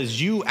facing, because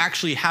you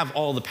actually have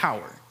all the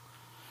power.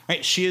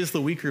 right? She is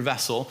the weaker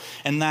vessel,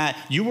 and that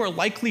you are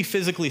likely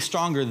physically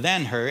stronger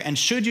than her, and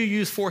should you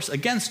use force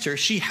against her,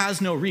 she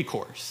has no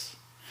recourse.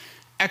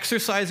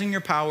 Exercising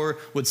your power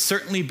would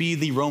certainly be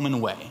the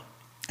Roman way,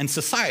 and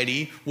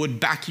society would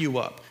back you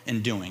up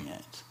in doing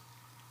it.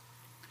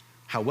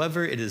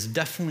 However, it is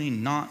definitely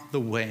not the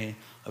way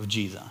of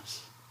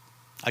Jesus.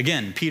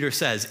 Again, Peter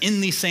says,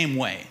 in the same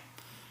way,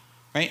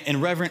 right? In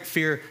reverent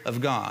fear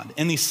of God,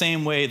 in the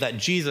same way that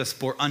Jesus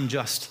bore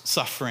unjust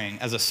suffering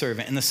as a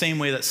servant, in the same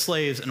way that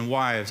slaves and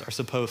wives are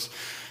supposed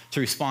to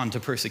respond to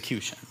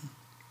persecution.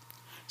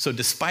 So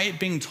despite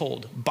being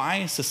told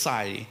by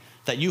society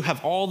that you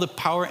have all the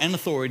power and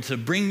authority to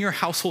bring your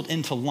household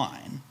into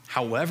line,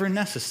 however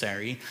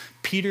necessary,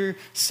 Peter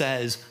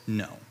says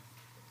no.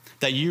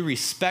 That you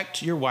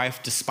respect your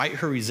wife despite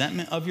her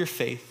resentment of your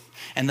faith.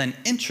 And then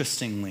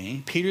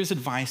interestingly, Peter's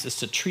advice is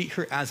to treat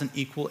her as an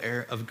equal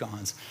heir of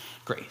God's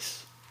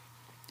grace.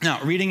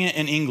 Now, reading it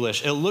in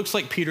English, it looks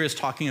like Peter is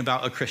talking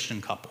about a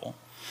Christian couple.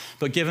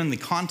 But given the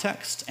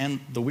context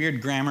and the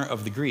weird grammar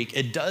of the Greek,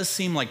 it does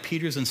seem like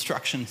Peter's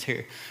instructions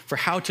here for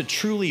how to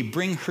truly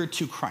bring her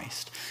to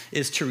Christ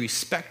is to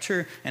respect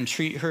her and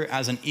treat her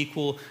as an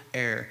equal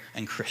heir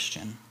and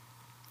Christian.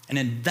 And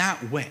in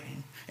that way,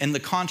 in the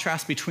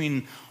contrast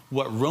between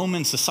what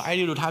Roman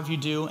society would have you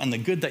do and the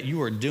good that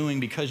you are doing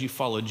because you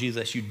follow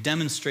Jesus, you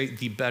demonstrate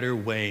the better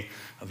way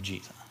of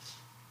Jesus.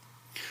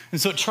 And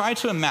so try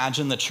to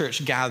imagine the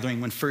church gathering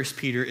when 1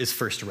 Peter is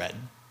first read.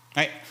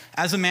 Right?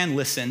 As a man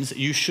listens,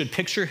 you should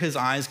picture his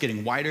eyes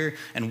getting wider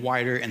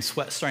and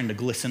sweat starting to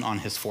glisten on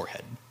his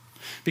forehead.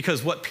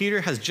 Because what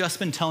Peter has just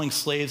been telling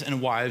slaves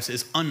and wives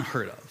is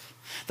unheard of.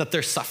 That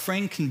their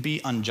suffering can be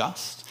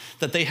unjust,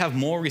 that they have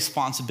more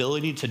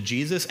responsibility to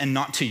Jesus and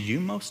not to you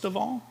most of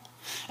all.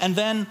 And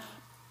then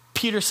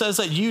Peter says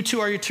that you too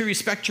are to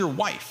respect your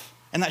wife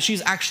and that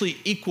she's actually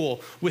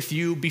equal with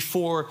you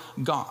before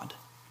God.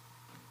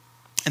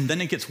 And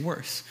then it gets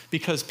worse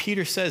because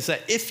Peter says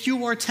that if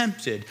you are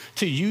tempted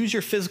to use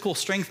your physical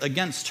strength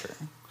against her,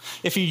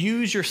 if you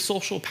use your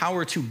social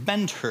power to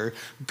bend her,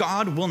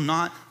 God will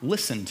not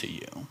listen to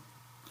you.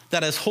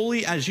 That as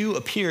holy as you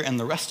appear in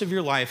the rest of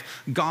your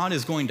life, God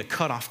is going to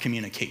cut off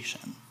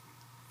communication.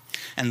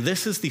 And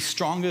this is the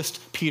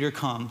strongest Peter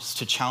comes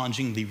to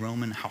challenging the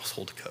Roman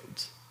household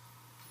codes.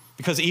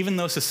 Because even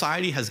though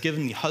society has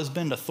given the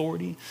husband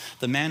authority,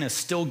 the man is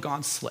still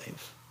God's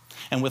slave.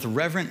 And with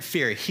reverent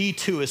fear, he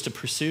too is to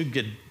pursue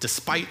good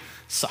despite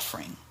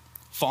suffering,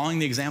 following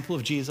the example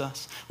of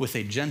Jesus with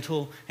a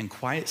gentle and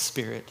quiet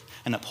spirit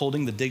and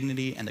upholding the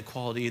dignity and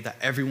equality that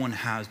everyone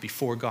has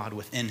before God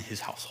within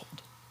his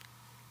household.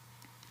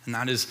 And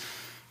that is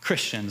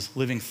Christians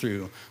living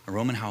through a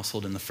Roman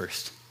household in the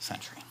first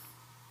century.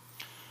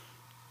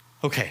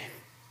 Okay,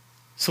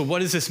 so what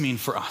does this mean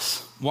for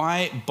us?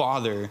 Why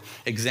bother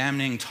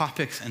examining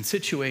topics and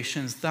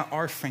situations that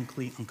are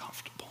frankly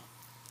uncomfortable?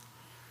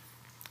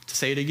 To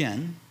say it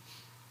again,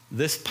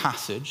 this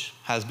passage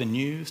has been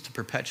used to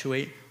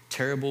perpetuate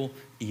terrible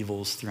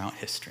evils throughout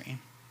history.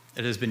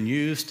 It has been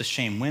used to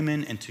shame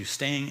women into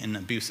staying in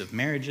abusive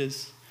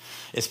marriages.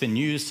 It's been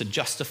used to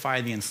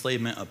justify the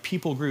enslavement of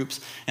people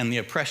groups and the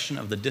oppression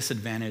of the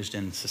disadvantaged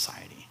in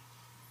society.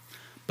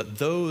 But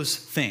those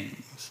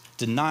things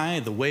deny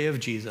the way of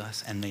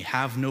Jesus, and they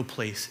have no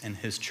place in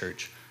his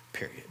church,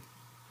 period.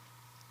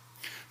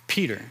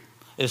 Peter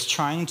is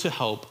trying to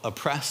help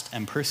oppressed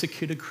and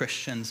persecuted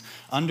Christians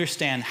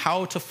understand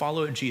how to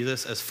follow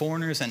Jesus as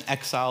foreigners and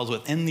exiles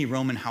within the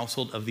Roman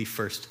household of the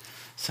first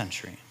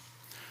century.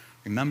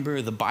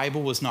 Remember, the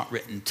Bible was not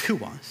written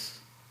to us,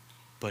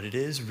 but it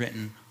is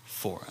written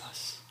for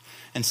us.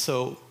 And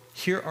so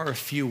here are a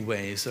few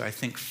ways that I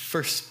think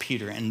 1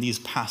 Peter and these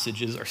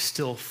passages are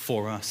still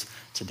for us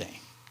today.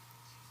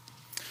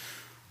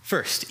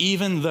 First,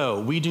 even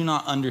though we do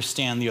not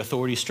understand the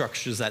authority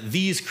structures that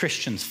these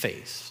Christians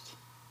faced,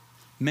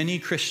 many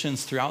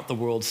Christians throughout the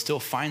world still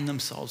find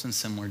themselves in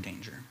similar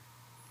danger.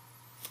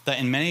 That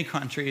in many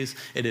countries,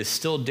 it is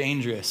still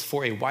dangerous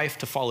for a wife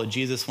to follow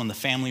Jesus when the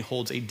family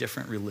holds a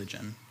different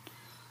religion.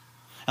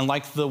 And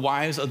like the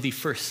wives of the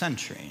first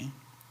century,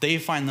 they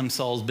find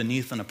themselves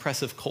beneath an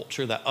oppressive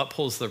culture that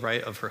upholds the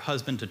right of her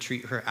husband to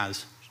treat her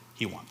as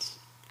he wants.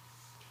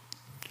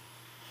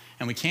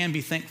 And we can be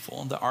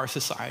thankful that our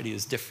society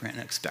is different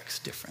and expects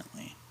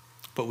differently.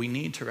 But we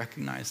need to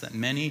recognize that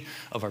many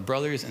of our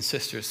brothers and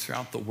sisters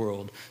throughout the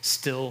world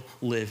still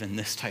live in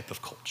this type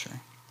of culture.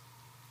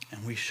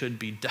 And we should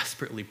be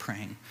desperately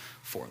praying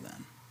for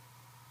them.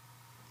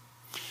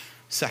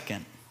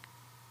 Second,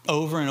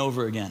 over and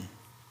over again,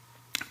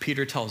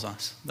 Peter tells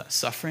us that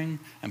suffering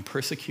and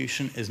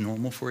persecution is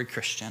normal for a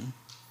Christian,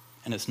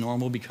 and it's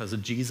normal because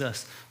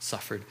Jesus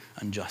suffered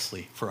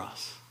unjustly for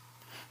us.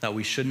 That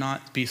we should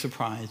not be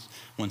surprised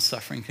when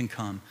suffering can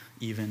come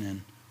even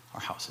in our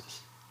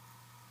houses.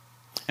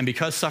 And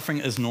because suffering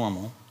is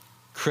normal,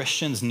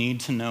 Christians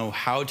need to know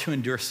how to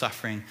endure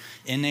suffering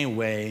in a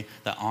way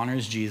that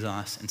honors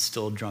Jesus and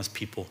still draws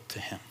people to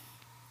him.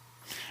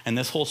 And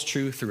this holds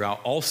true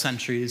throughout all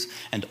centuries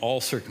and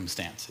all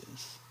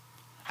circumstances.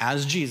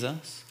 As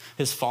Jesus,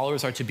 his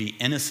followers are to be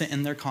innocent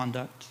in their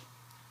conduct,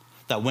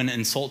 that when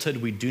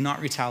insulted, we do not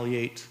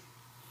retaliate.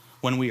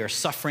 When we are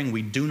suffering,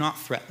 we do not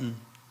threaten,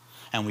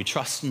 and we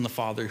trust in the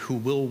Father who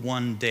will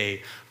one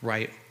day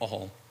right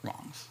all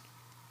wrongs.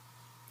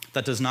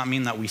 That does not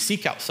mean that we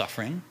seek out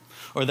suffering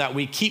or that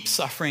we keep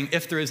suffering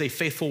if there is a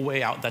faithful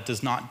way out that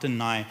does not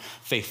deny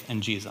faith in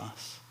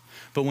Jesus.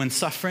 But when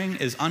suffering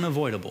is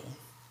unavoidable,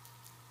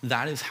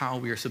 that is how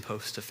we are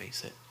supposed to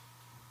face it.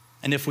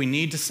 And if we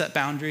need to set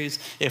boundaries,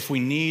 if we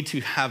need to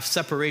have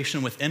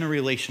separation within a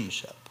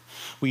relationship,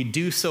 we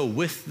do so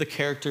with the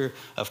character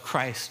of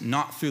Christ,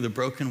 not through the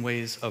broken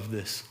ways of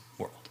this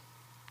world.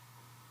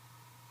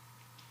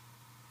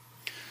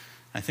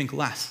 I think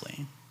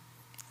lastly,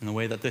 in the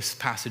way that this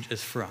passage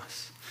is for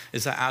us,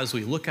 is that as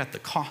we look at the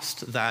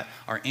cost that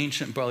our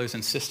ancient brothers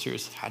and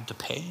sisters had to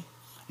pay,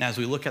 and as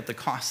we look at the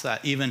cost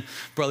that even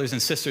brothers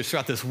and sisters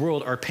throughout this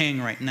world are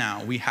paying right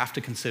now, we have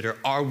to consider,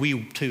 are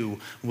we too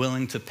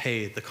willing to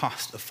pay the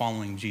cost of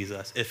following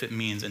Jesus if it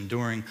means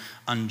enduring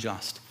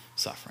unjust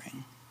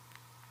suffering?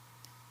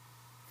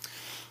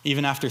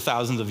 Even after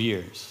thousands of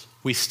years,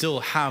 we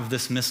still have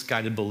this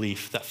misguided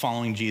belief that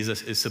following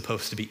Jesus is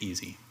supposed to be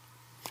easy.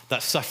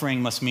 That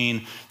suffering must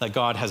mean that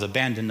God has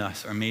abandoned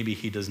us, or maybe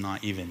he does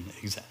not even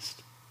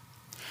exist.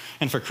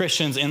 And for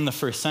Christians in the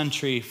first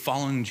century,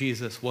 following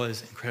Jesus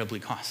was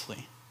incredibly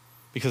costly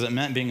because it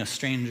meant being a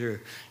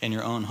stranger in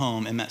your own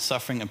home. It meant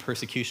suffering and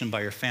persecution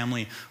by your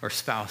family or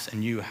spouse,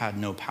 and you had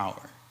no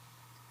power.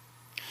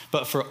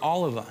 But for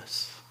all of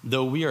us,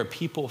 though we are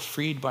people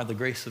freed by the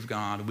grace of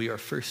God, we are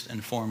first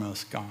and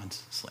foremost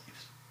God's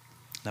slaves.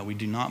 That we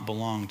do not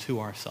belong to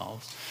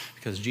ourselves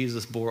because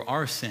Jesus bore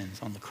our sins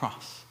on the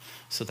cross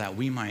so that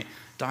we might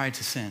die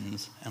to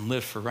sins and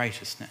live for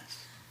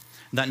righteousness.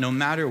 That no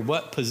matter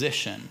what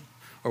position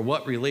or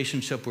what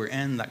relationship we're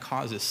in that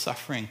causes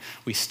suffering,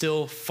 we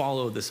still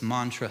follow this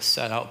mantra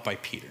set out by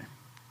Peter.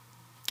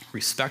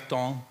 Respect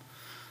all,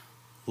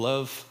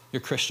 love your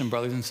Christian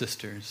brothers and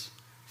sisters,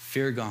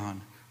 fear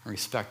God, and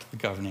respect the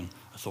governing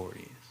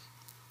authorities.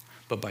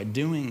 But by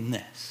doing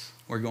this,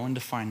 we're going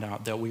to find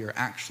out that we are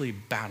actually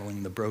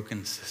battling the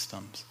broken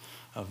systems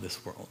of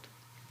this world.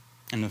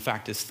 And in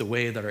fact, it's the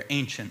way that our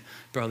ancient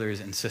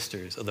brothers and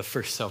sisters of the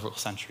first several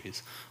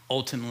centuries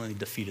ultimately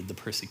defeated the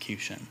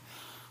persecution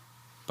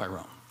by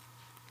Rome.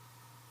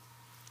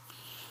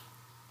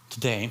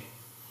 Today,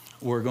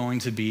 we're going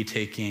to be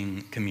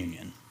taking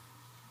communion.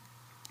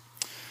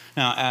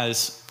 Now,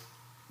 as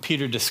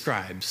Peter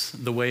describes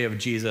the way of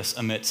Jesus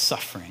amidst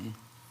suffering,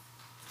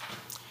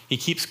 he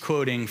keeps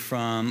quoting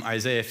from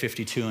Isaiah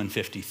 52 and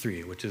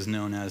 53, which is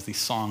known as the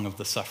Song of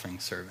the Suffering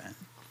Servant.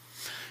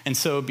 And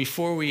so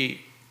before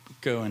we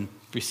go and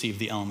receive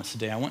the elements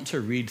today, I want to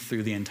read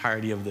through the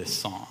entirety of this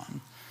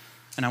song.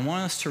 And I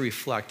want us to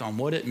reflect on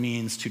what it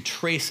means to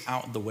trace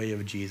out the way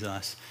of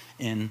Jesus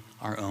in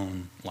our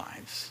own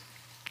lives.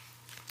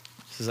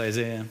 This is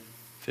Isaiah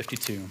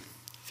 52,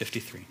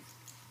 53. It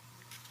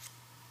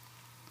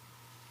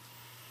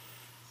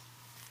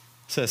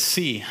says,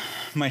 "See,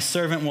 my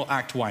servant will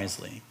act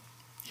wisely.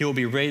 He will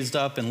be raised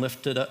and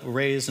lifted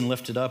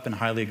up and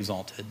highly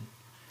exalted.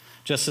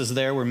 Just as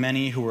there were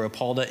many who were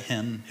appalled at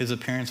him, his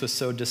appearance was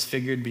so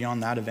disfigured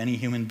beyond that of any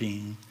human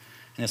being,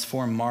 and his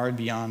form marred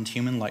beyond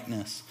human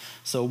likeness,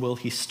 so will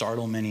he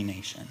startle many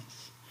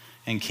nations,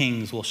 and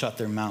kings will shut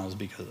their mouths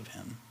because of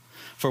him.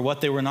 For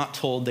what they were not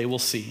told, they will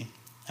see,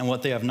 and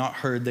what they have not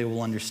heard, they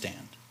will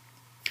understand.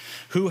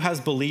 Who has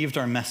believed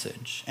our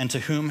message, and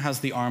to whom has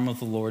the arm of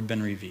the Lord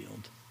been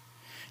revealed?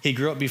 He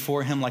grew up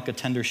before him like a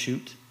tender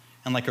shoot,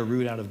 and like a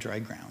root out of dry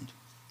ground.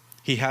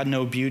 He had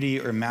no beauty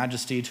or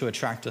majesty to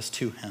attract us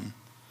to him,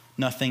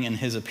 nothing in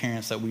his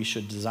appearance that we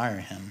should desire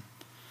him.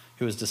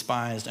 He was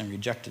despised and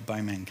rejected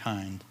by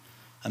mankind,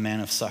 a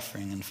man of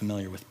suffering and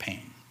familiar with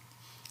pain.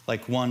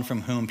 Like one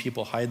from whom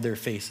people hide their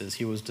faces,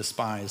 he was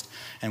despised,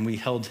 and we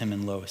held him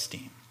in low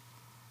esteem.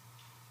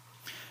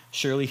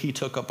 Surely he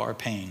took up our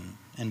pain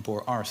and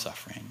bore our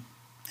suffering,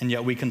 and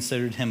yet we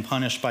considered him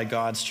punished by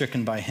God,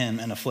 stricken by him,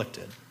 and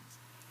afflicted.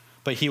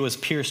 But he was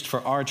pierced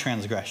for our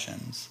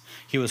transgressions.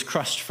 He was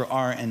crushed for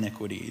our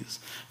iniquities.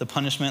 The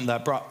punishment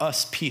that brought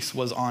us peace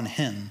was on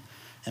him,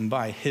 and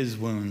by his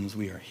wounds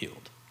we are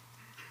healed.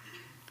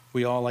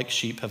 We all like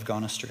sheep have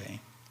gone astray.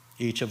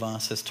 Each of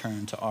us has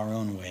turned to our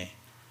own way,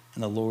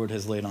 and the Lord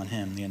has laid on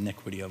him the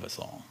iniquity of us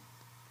all.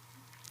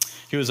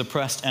 He was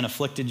oppressed and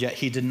afflicted, yet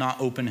he did not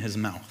open his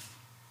mouth.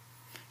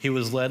 He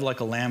was led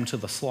like a lamb to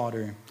the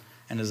slaughter,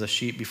 and as a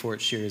sheep before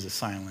its shears is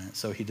silent,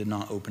 so he did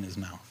not open his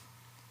mouth.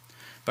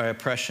 By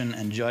oppression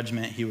and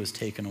judgment he was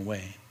taken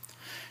away.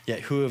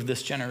 Yet who of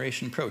this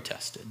generation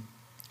protested?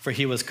 For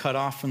he was cut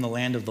off from the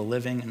land of the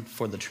living, and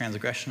for the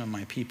transgression of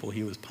my people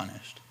he was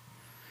punished.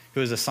 He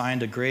was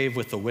assigned a grave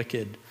with the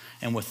wicked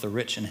and with the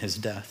rich in his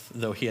death,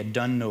 though he had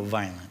done no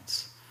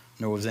violence,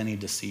 nor was any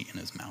deceit in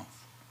his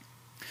mouth.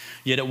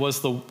 Yet it was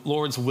the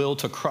Lord's will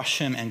to crush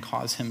him and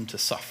cause him to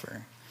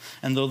suffer.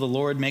 And though the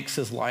Lord makes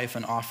his life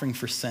an offering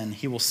for sin,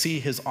 he will see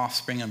his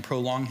offspring and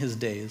prolong his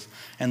days,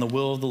 and the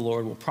will of the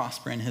Lord will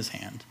prosper in his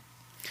hand.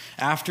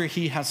 After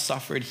he has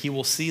suffered, he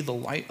will see the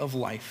light of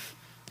life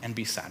and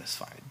be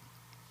satisfied.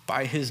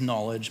 By his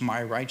knowledge,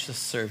 my righteous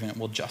servant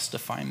will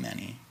justify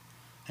many,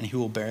 and he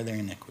will bear their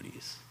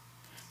iniquities.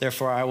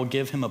 Therefore, I will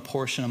give him a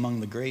portion among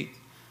the great,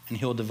 and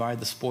he will divide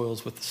the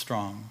spoils with the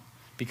strong,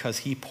 because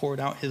he poured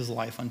out his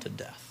life unto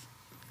death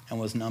and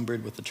was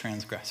numbered with the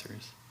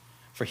transgressors.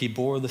 For he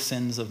bore the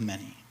sins of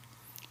many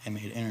and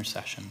made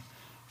intercession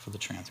for the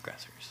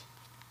transgressors.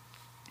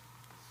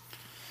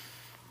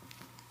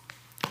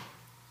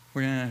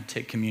 We're going to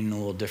take communion a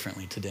little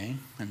differently today,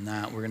 and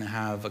that we're going to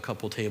have a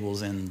couple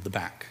tables in the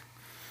back.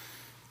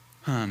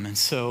 And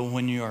so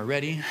when you are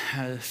ready,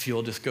 if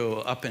you'll just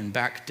go up and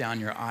back down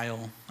your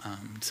aisle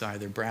to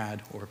either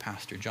Brad or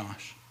Pastor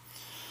Josh.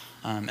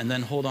 And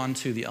then hold on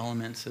to the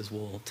elements as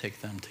we'll take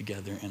them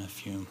together in a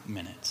few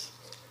minutes.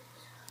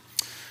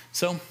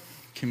 So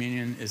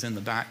communion is in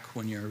the back.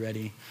 When you're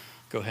ready,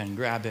 go ahead and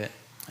grab it.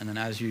 And then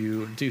as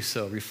you do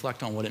so,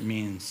 reflect on what it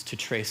means to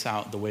trace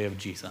out the way of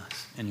Jesus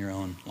in your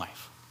own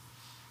life.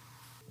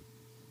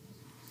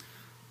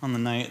 On the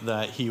night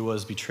that he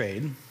was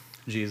betrayed,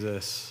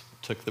 Jesus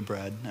took the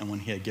bread, and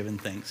when he had given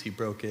thanks, he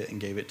broke it and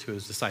gave it to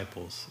his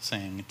disciples,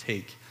 saying,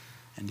 "Take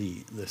and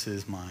eat. This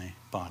is my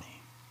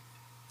body."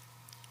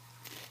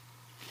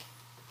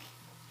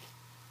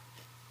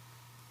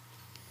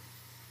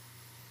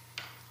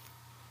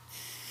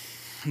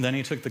 Then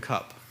he took the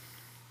cup,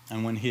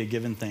 and when he had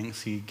given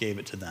thanks, he gave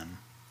it to them,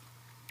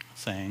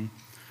 saying,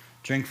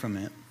 "Drink from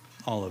it,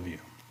 all of you.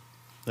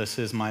 This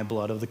is my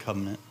blood of the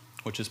covenant,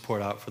 which is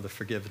poured out for the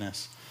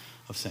forgiveness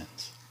of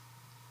sins."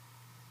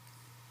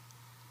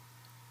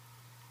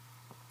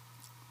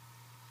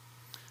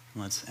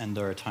 Let's end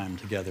our time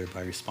together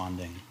by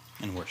responding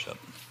in worship.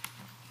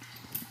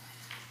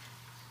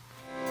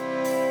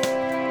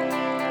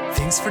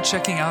 Thanks for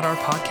checking out our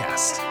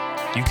podcast.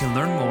 You can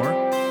learn more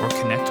or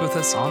connect with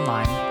us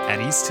online at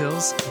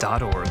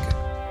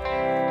easthills.org.